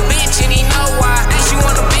a nigga bitch and he know why. She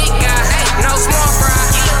want a big guy, no small fry.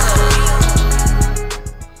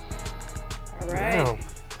 Damn.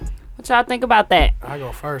 What y'all think about that? I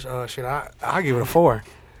go first. Shit, I give it a 4.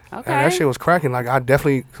 Okay. And that shit was cracking. Like, I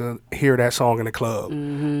definitely could hear that song in the club.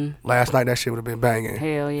 Mm-hmm. Last night, that shit would have been banging.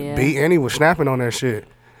 Hell yeah. Beat, and he was snapping on that shit.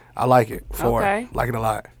 I like it. 4. Okay. Like it a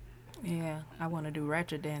lot. Yeah, I want to do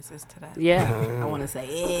ratchet dances to that. Yeah. I want to say,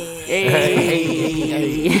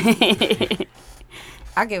 Hey.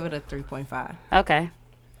 I give it a 3.5. Okay.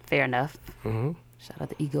 Fair enough. Mm-hmm. Shout out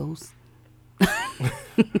to Egos.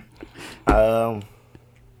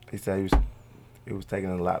 He said he was taking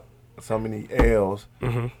a lot, so many L's.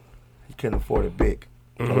 Mm-hmm. He couldn't afford a big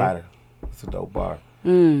lighter. It's a dope bar.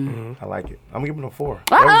 I like it. I'm giving it a 4.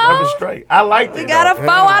 That was straight. I liked it. You got a 4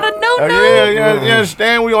 out of new. Yeah. You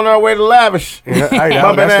understand? We on our way to Lavish. Yeah, hey,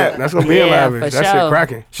 Bumping that. that's gonna be a Yeah, lavish. for That sure. shit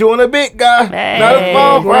cracking. She want a big guy, not a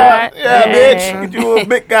small fry. what? Yeah, Hey. bitch. Get you a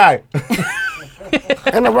big guy.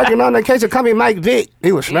 And I'm working on the case of coming Mike Vick.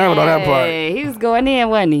 He was snapping on that part. Hey, he was going in,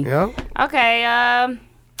 wasn't he? Yeah. Okay.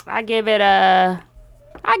 I give it a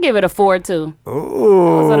 4 too. Ooh.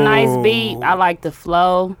 It was a nice beat. I like the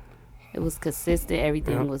flow. It was consistent.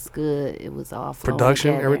 Everything was good. It was all flowing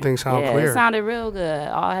Production, together. everything sounded yeah, clear. It sounded real good.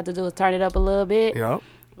 All I had to do was turn it up a little bit. Yep.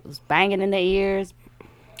 It was banging in the ears.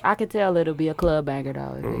 I could tell it'll be a club banger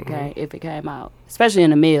though if it came out, especially in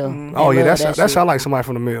the mill. Oh They yeah, love that shit. sound like somebody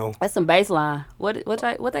from the mill. That's some bass line. What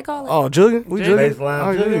they call it? Oh, Juggin? We Juggin? Baseline,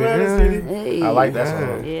 Oh, Juggin' yeah, around the yeah. city. Hey. I like that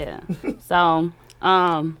song. Yeah. So,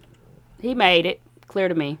 he made it clear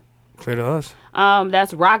to me. Clear to us.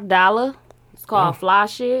 That's Rock Dollar. It's called Fly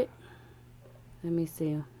Shit. Let me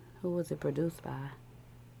see. Who was it produced by?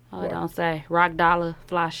 Oh, it don't say. Rock Dollar,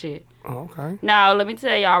 Fly Shit. Oh, okay. Now, let me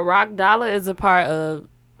tell y'all, Rock Dollar is a part of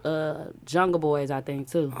Jungle Boys, I think,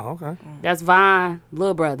 too. Oh, okay. That's Vine,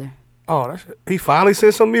 little brother. Oh, that's he finally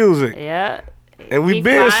sent some music. Yeah. And we He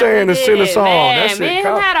been saying to finally send a did. song. Man, That shit me and him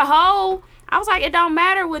count. had a whole... I was like, it don't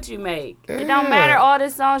matter what you make. It don't Yeah. matter all the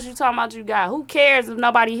songs you talking about you got. Who cares if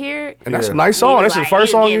nobody hear it? And that's a Yeah. nice song. He That's was the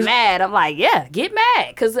first song Get you mad. I'm like, yeah, get mad.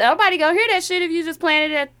 Because nobody gonna hear that shit if you just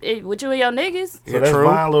playing it with you and your niggas. So that's true.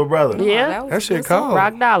 my little brother. Yeah. That shit cold.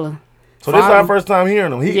 Rock Dollar. So this is our first time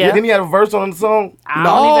hearing him. Yeah. Didn't he have a verse on the song? I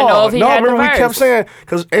don't even know if he had the remember we verse. kept saying,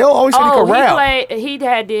 because L always said he Oh, could rap. he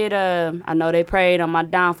did, I know they prayed on my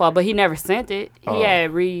downfall, but he never sent it. He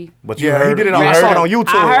had But you Yeah, heard he did it you on, I heard saw it on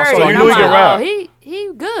YouTube. I heard saw it. it So and you I'm knew he like, could rap. oh,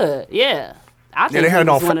 he good. Yeah. I think Yeah, they had it he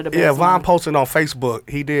on. was one of the best Yeah, Vine ones. posted on Facebook.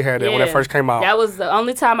 He did have that when that Yeah. first came out. That was the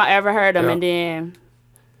only time I ever heard him, Yeah. and then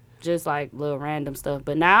just like little random stuff.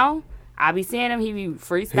 But now I be seeing him. He be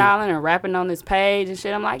freestyling and rapping on his page and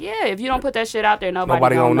shit. I'm like, yeah. If you don't put that shit out there,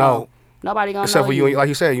 nobody gonna know. Nobody gonna Except know for you, like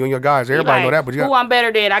you said, you and your guys. Everybody know that, but you who got I'm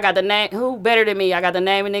better than? I got the name. Who better than me? I got the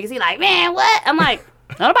name of niggas. He like, man, what? I'm like,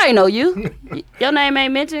 nobody know you. Your name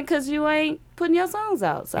ain't mentioned because you ain't putting your songs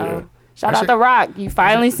out. So shout out to Rock. You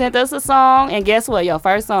finally sent us a song, and guess what? Your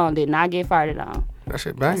first song did not get farted on. that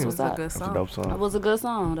shit banging. That's what's up. That's a dope It song. was a good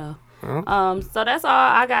song though. Uh-huh. So that's all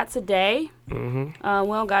I got today. We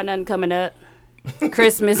don't got nothing coming up.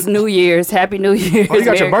 Christmas, New Year's, Happy New Year's. Oh, you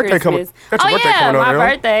got your Merry birthday coming. Christmas. Got your birthday coming up, my yo.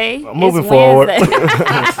 birthday. I'm moving is forward. Wednesday.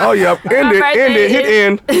 Oh yeah, end it, hit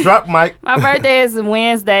end. Drop mic. My birthday is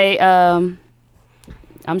Wednesday.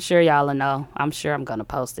 I'm sure y'all will know. I'm sure I'm gonna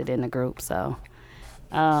post it in the group. So,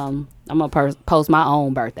 I'm gonna post my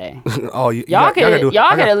own birthday. Oh, Y'all could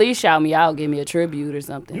at least shout me out, give me a tribute or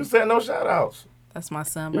something. You said no shout outs. That's my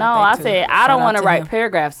son. No, I birthday, said too. I don't Shout want out to write him.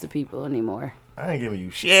 paragraphs to people anymore. I ain't giving you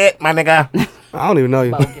shit, my nigga. I don't even know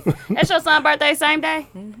you. That's your son's birthday, same day.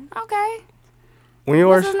 Okay. When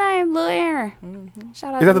yours? What's his name? Lil Aaron.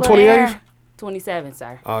 Shout out Is that to the Lil 28th? Aaron. 27,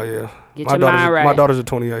 sir. Oh yeah. Get My your daughter's mind right. my daughter's the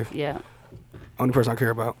 28th. Yeah. Only person I care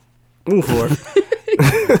about. Move forward.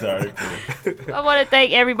 Sorry. I want to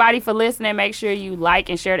thank everybody for listening. Make sure you like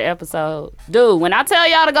and share the episode. Dude, when I tell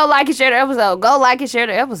y'all to go like and share the episode, go like and share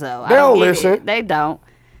the episode. They don't get it. listen. They don't.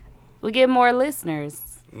 We get more listeners.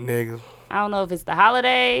 Niggas. I don't know if it's the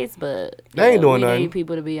holidays, but They ain't doing we nothing. need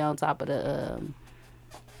people to be on top of the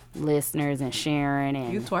listeners and sharing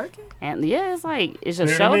and You twerking? and yeah, it's like is your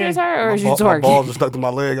Hear shoulders me? hurt or is you My twerking? balls are stuck to my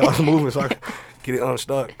leg. I was moving so I could get it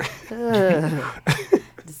unstuck.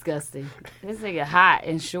 Disgusting. This nigga hot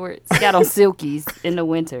in shorts. He got on silkies in the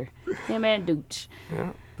winter. Him and Dooch.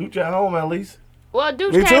 Dooch at home at least. Well,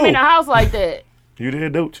 Dooch Me came too. in the house like that. You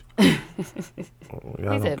did Dooch. He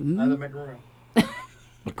said, Either make a run.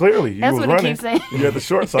 But clearly, you That's was what he running. keeps saying. You had the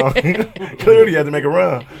short song. Clearly, you had to make a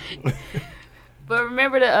run. But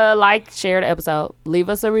remember to like, share the episode. Leave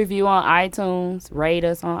us a review on iTunes. Rate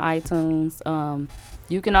us on iTunes.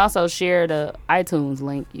 You can also share the iTunes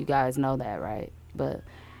link. You guys know that, right? But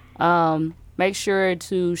make sure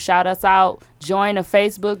to shout us out. Join the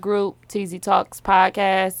Facebook group, TZ Talks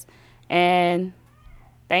Podcast. And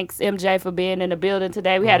thanks, MJ, for being in the building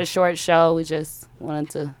today. We had a short show. We just wanted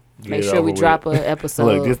to make it sure we over drop with. an episode.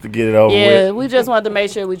 Look, just to get it over Yeah, with. we just wanted to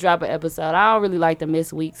make sure we drop an episode. I don't really like to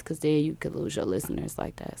miss weeks because then you could lose your listeners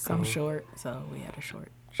like that. So I'm short, so we had a short.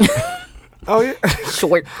 Oh yeah.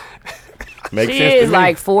 short. Makes She sense is to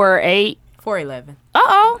like 4'8". 4'11".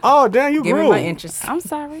 Uh-oh. Oh damn, you Give me grew. my inches. I'm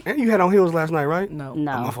sorry. And you had on heels last night, right? No,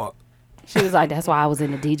 No. Oh, my fault. She was like, that's why I was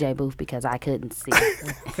in the DJ booth because I couldn't see.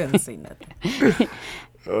 couldn't see nothing.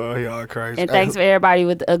 Oh, y'all crazy. And thanks for everybody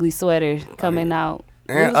with the ugly sweater coming out.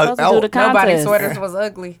 We And, were supposed to do the contest. Nobody's sweaters was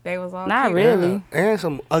ugly. They was all Not cute. really. And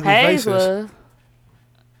some ugly Hayes faces. was.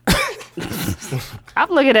 I'm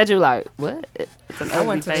looking at you like, what? It's an I ugly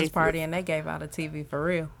went to this face. party and they gave out a TV for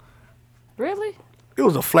real. Really? It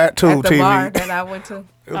was a flat At tube the TV. bar that I went to,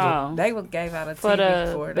 Oh. they gave out a For TV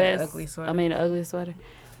the for the best, ugly sweater. I mean, the ugly sweater.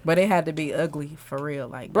 but it had to be ugly for real,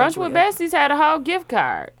 like Brunch ugly, with Besties had a whole gift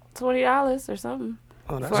card, $20 or something,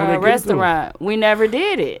 Oh, that's for what they a give it to. restaurant. We never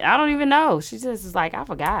did it. I don't even know. She just is like, I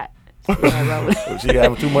forgot. She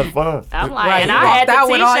having too much fun. I'm like, Right, and you I had walked out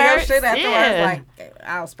the with all your t-shirts. shit afterwards. Yeah. Like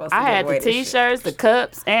I was supposed to. I give had away the this shit. t-shirts, the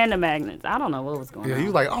cups, and the magnets. I don't know what was going Yeah, on. you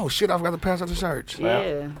was like, oh shit, I forgot to pass out the shirts.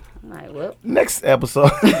 Yeah. I'm like, whoop. Next episode.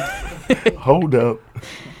 Hold up.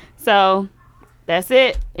 So that's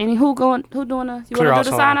it. And who doing the? You Clear want to out do the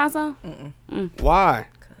song. sign out song? Why?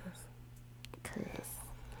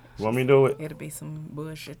 Want me to do it? It'll be some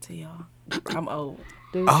bullshit to y'all. I'm old.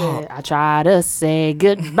 Dude said, I try to say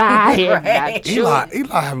goodbye. Got you.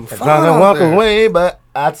 Eli having fun. Trying to out walk there. away, but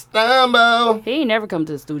I stumble. He ain't never come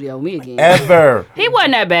to the studio with me again. Ever. He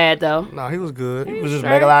wasn't that bad though. No, he was good. It was just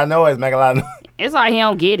Straight. make a lot of noise, make a lot of noise. It's like he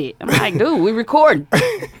don't get it. I'm like, dude, we recording.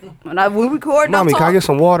 We recording. Mommy, can I get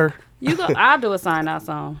some water? You go. I'll do a sign out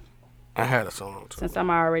song I had a song too. since I'm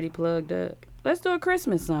already plugged up. Let's do a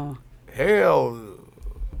Christmas song. Hell.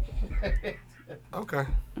 Okay.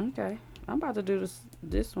 Okay, I'm about to do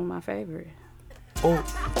this one, my favorite. Oh,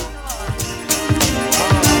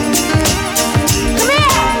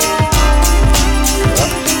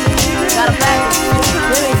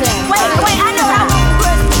 Wait, I know what I want for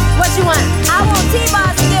Christmas. What you want? I want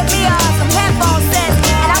T-Boss to get me some headphone sets,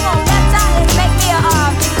 and I want Left Eye to make me a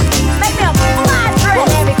fly dress.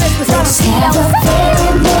 Merry Christmas. Let's have a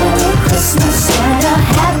very Merry Christmas and a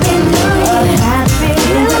Happy New Year. Happy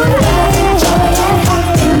New Year. Joy and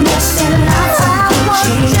happiness and lots of good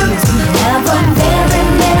cheer. Have a very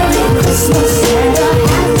Merry Christmas and a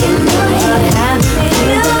Happy New Year. Happy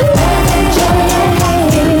New Year.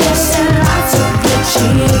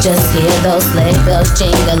 those sleigh bells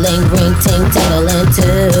jingling, ring ting tingling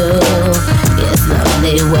too. It's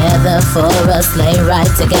lovely weather for a sleigh ride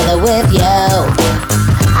together with you.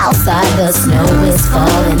 Outside the snow is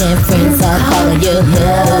falling and friends are calling you.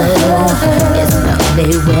 It's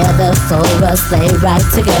lovely weather for a sleigh ride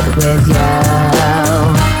together with you.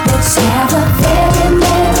 Let's have a very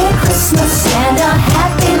Merry Christmas and a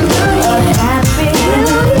Happy New Year. Happy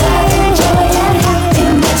New Year. Joy and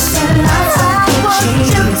happiness and lots of good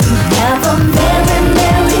cheers. Have a very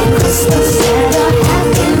Merry Christmas and a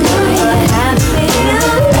Happy New Year. Happy New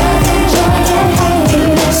Year. Joy and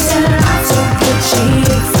happiness and lots of good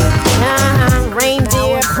cheers.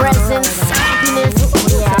 Reindeer presents, happiness.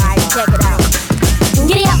 Yeah, check it out.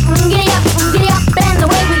 Giddy up, giddy up, giddy up, and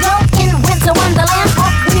away we go in winter wonderland.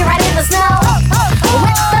 We're right in the snow.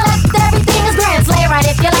 With the left, everything is grand. Sleigh ride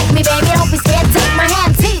if you like me, baby. Don't be scared. Take my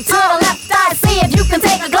hand, T to the left. I see if you can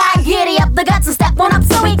take a glide. Giddy up the guts and step one up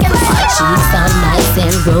so we can. Our cheeks are nice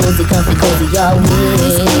and rosy, comfy, cozy, all we.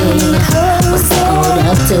 We're snuggled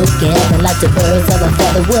up together like the birds of a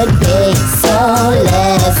feather would be. So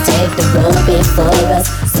let's take the road before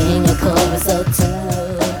us.